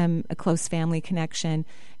a close family connection,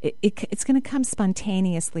 it's going to come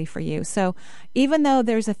spontaneously for you. So even though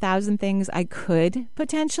there's 1,000 things I could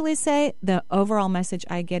potentially say, the overall message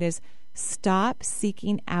I get is stop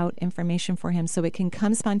seeking out information for him so it can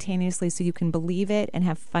come spontaneously so you can believe it and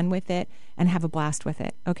have fun with it and have a blast with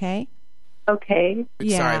it. Okay? Okay.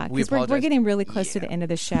 Yeah, because we're getting really close to the end of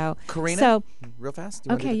the show. Karina, so, real fast?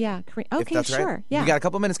 Okay, yeah. Okay, sure. Right. Yeah. You got a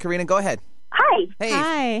couple minutes, Karina. Go ahead. Hi. Hey.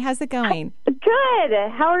 Hi. How's it going? Good.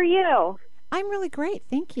 How are you? I'm really great.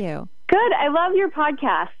 Thank you. Good. I love your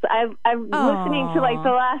podcasts. I'm listening to the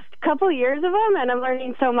last couple years of them, and I'm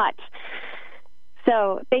learning so much.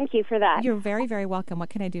 So thank you for that. You're very, very welcome. What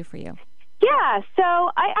can I do for you? Yeah. So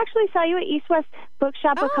I actually saw you at East West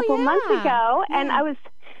Bookshop a couple months ago, and I was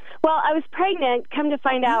pregnant. Come to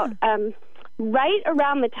find out, right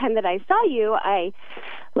around the time that I saw you, I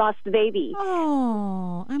lost the baby.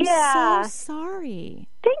 Oh, I'm so sorry.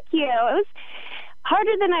 Thank you. It was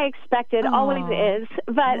harder than I expected, always is.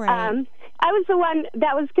 But I was the one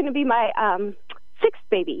that was going to be my sixth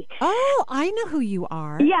baby. Oh, I know who you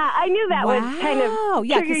are. Yeah, I knew that would kind of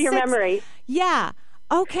trigger your memory. Yeah.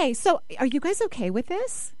 Okay, so are you guys okay with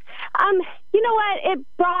this? You know what? It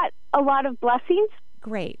brought a lot of blessings.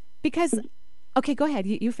 Great. Because... Okay, go ahead.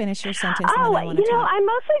 You finish your sentence. I'm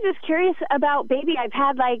mostly just curious about baby. I've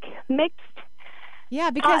had mixed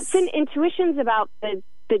thoughts and intuitions about the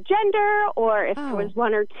gender, or if there was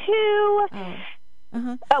one or two.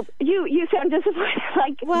 Oh, you sound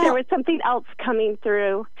disappointed. There was something else coming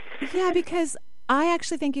through. Yeah, because I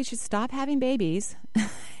actually think you should stop having babies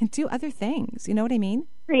and do other things. You know what I mean?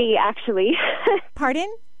 Agree, actually.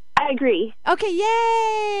 Pardon? I agree. Okay,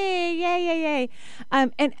 yay.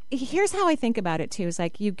 And here's how I think about it, too. Is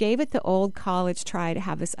you gave it the old college try to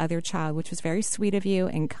have this other child, which was very sweet of you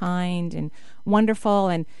and kind and wonderful.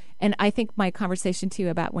 And I think my conversation to you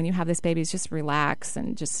about when you have this baby is just relax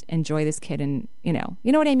and just enjoy this kid. And, you know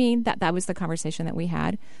what I mean? That was the conversation that we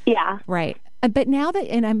had. Yeah. Right. But now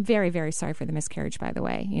and I'm very, very sorry for the miscarriage, by the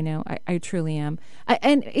way. I truly am.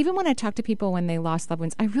 And even when I talk to people when they lost loved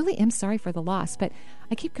ones, I really am sorry for the loss. But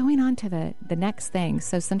I keep going on to the next thing.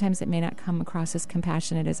 So sometimes it may not come across as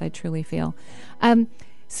compassionate as I truly feel.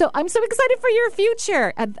 So I'm so excited for your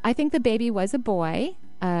future. I think the baby was a boy.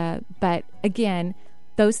 But again,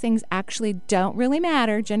 those things actually don't really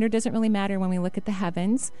matter. Gender doesn't really matter when we look at the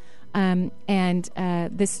heavens. And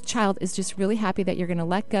this child is just really happy that you're going to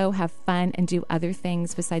let go, have fun, and do other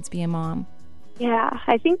things besides be a mom. Yeah,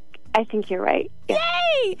 I think I think you're right. Yeah.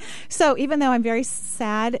 Yay! So even though I'm very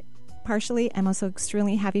sad, partially, I'm also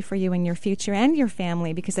extremely happy for you and your future and your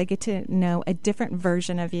family, because I get to know a different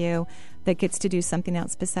version of you that gets to do something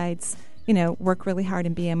else besides, work really hard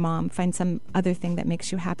and be a mom. Find some other thing that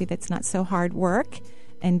makes you happy that's not so hard work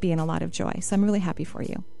and be in a lot of joy. So I'm really happy for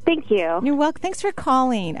you. Thank you. You're welcome. Thanks for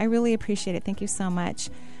calling. I really appreciate it. Thank you so much.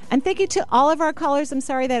 And thank you to all of our callers. I'm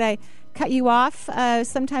sorry that I cut you off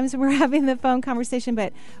sometimes when we're having the phone conversation,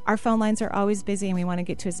 but our phone lines are always busy and we want to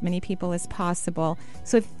get to as many people as possible.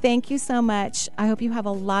 So thank you so much. I hope you have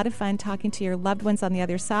a lot of fun talking to your loved ones on the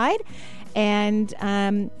other side. And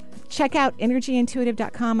check out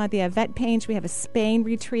energyintuitive.com on the event page. We have a Spain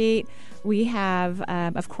retreat. We have,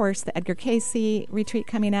 of course, the Edgar Cayce retreat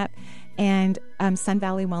coming up, and Sun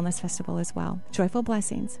Valley Wellness Festival as well. Joyful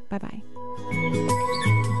blessings.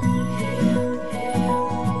 Bye-bye.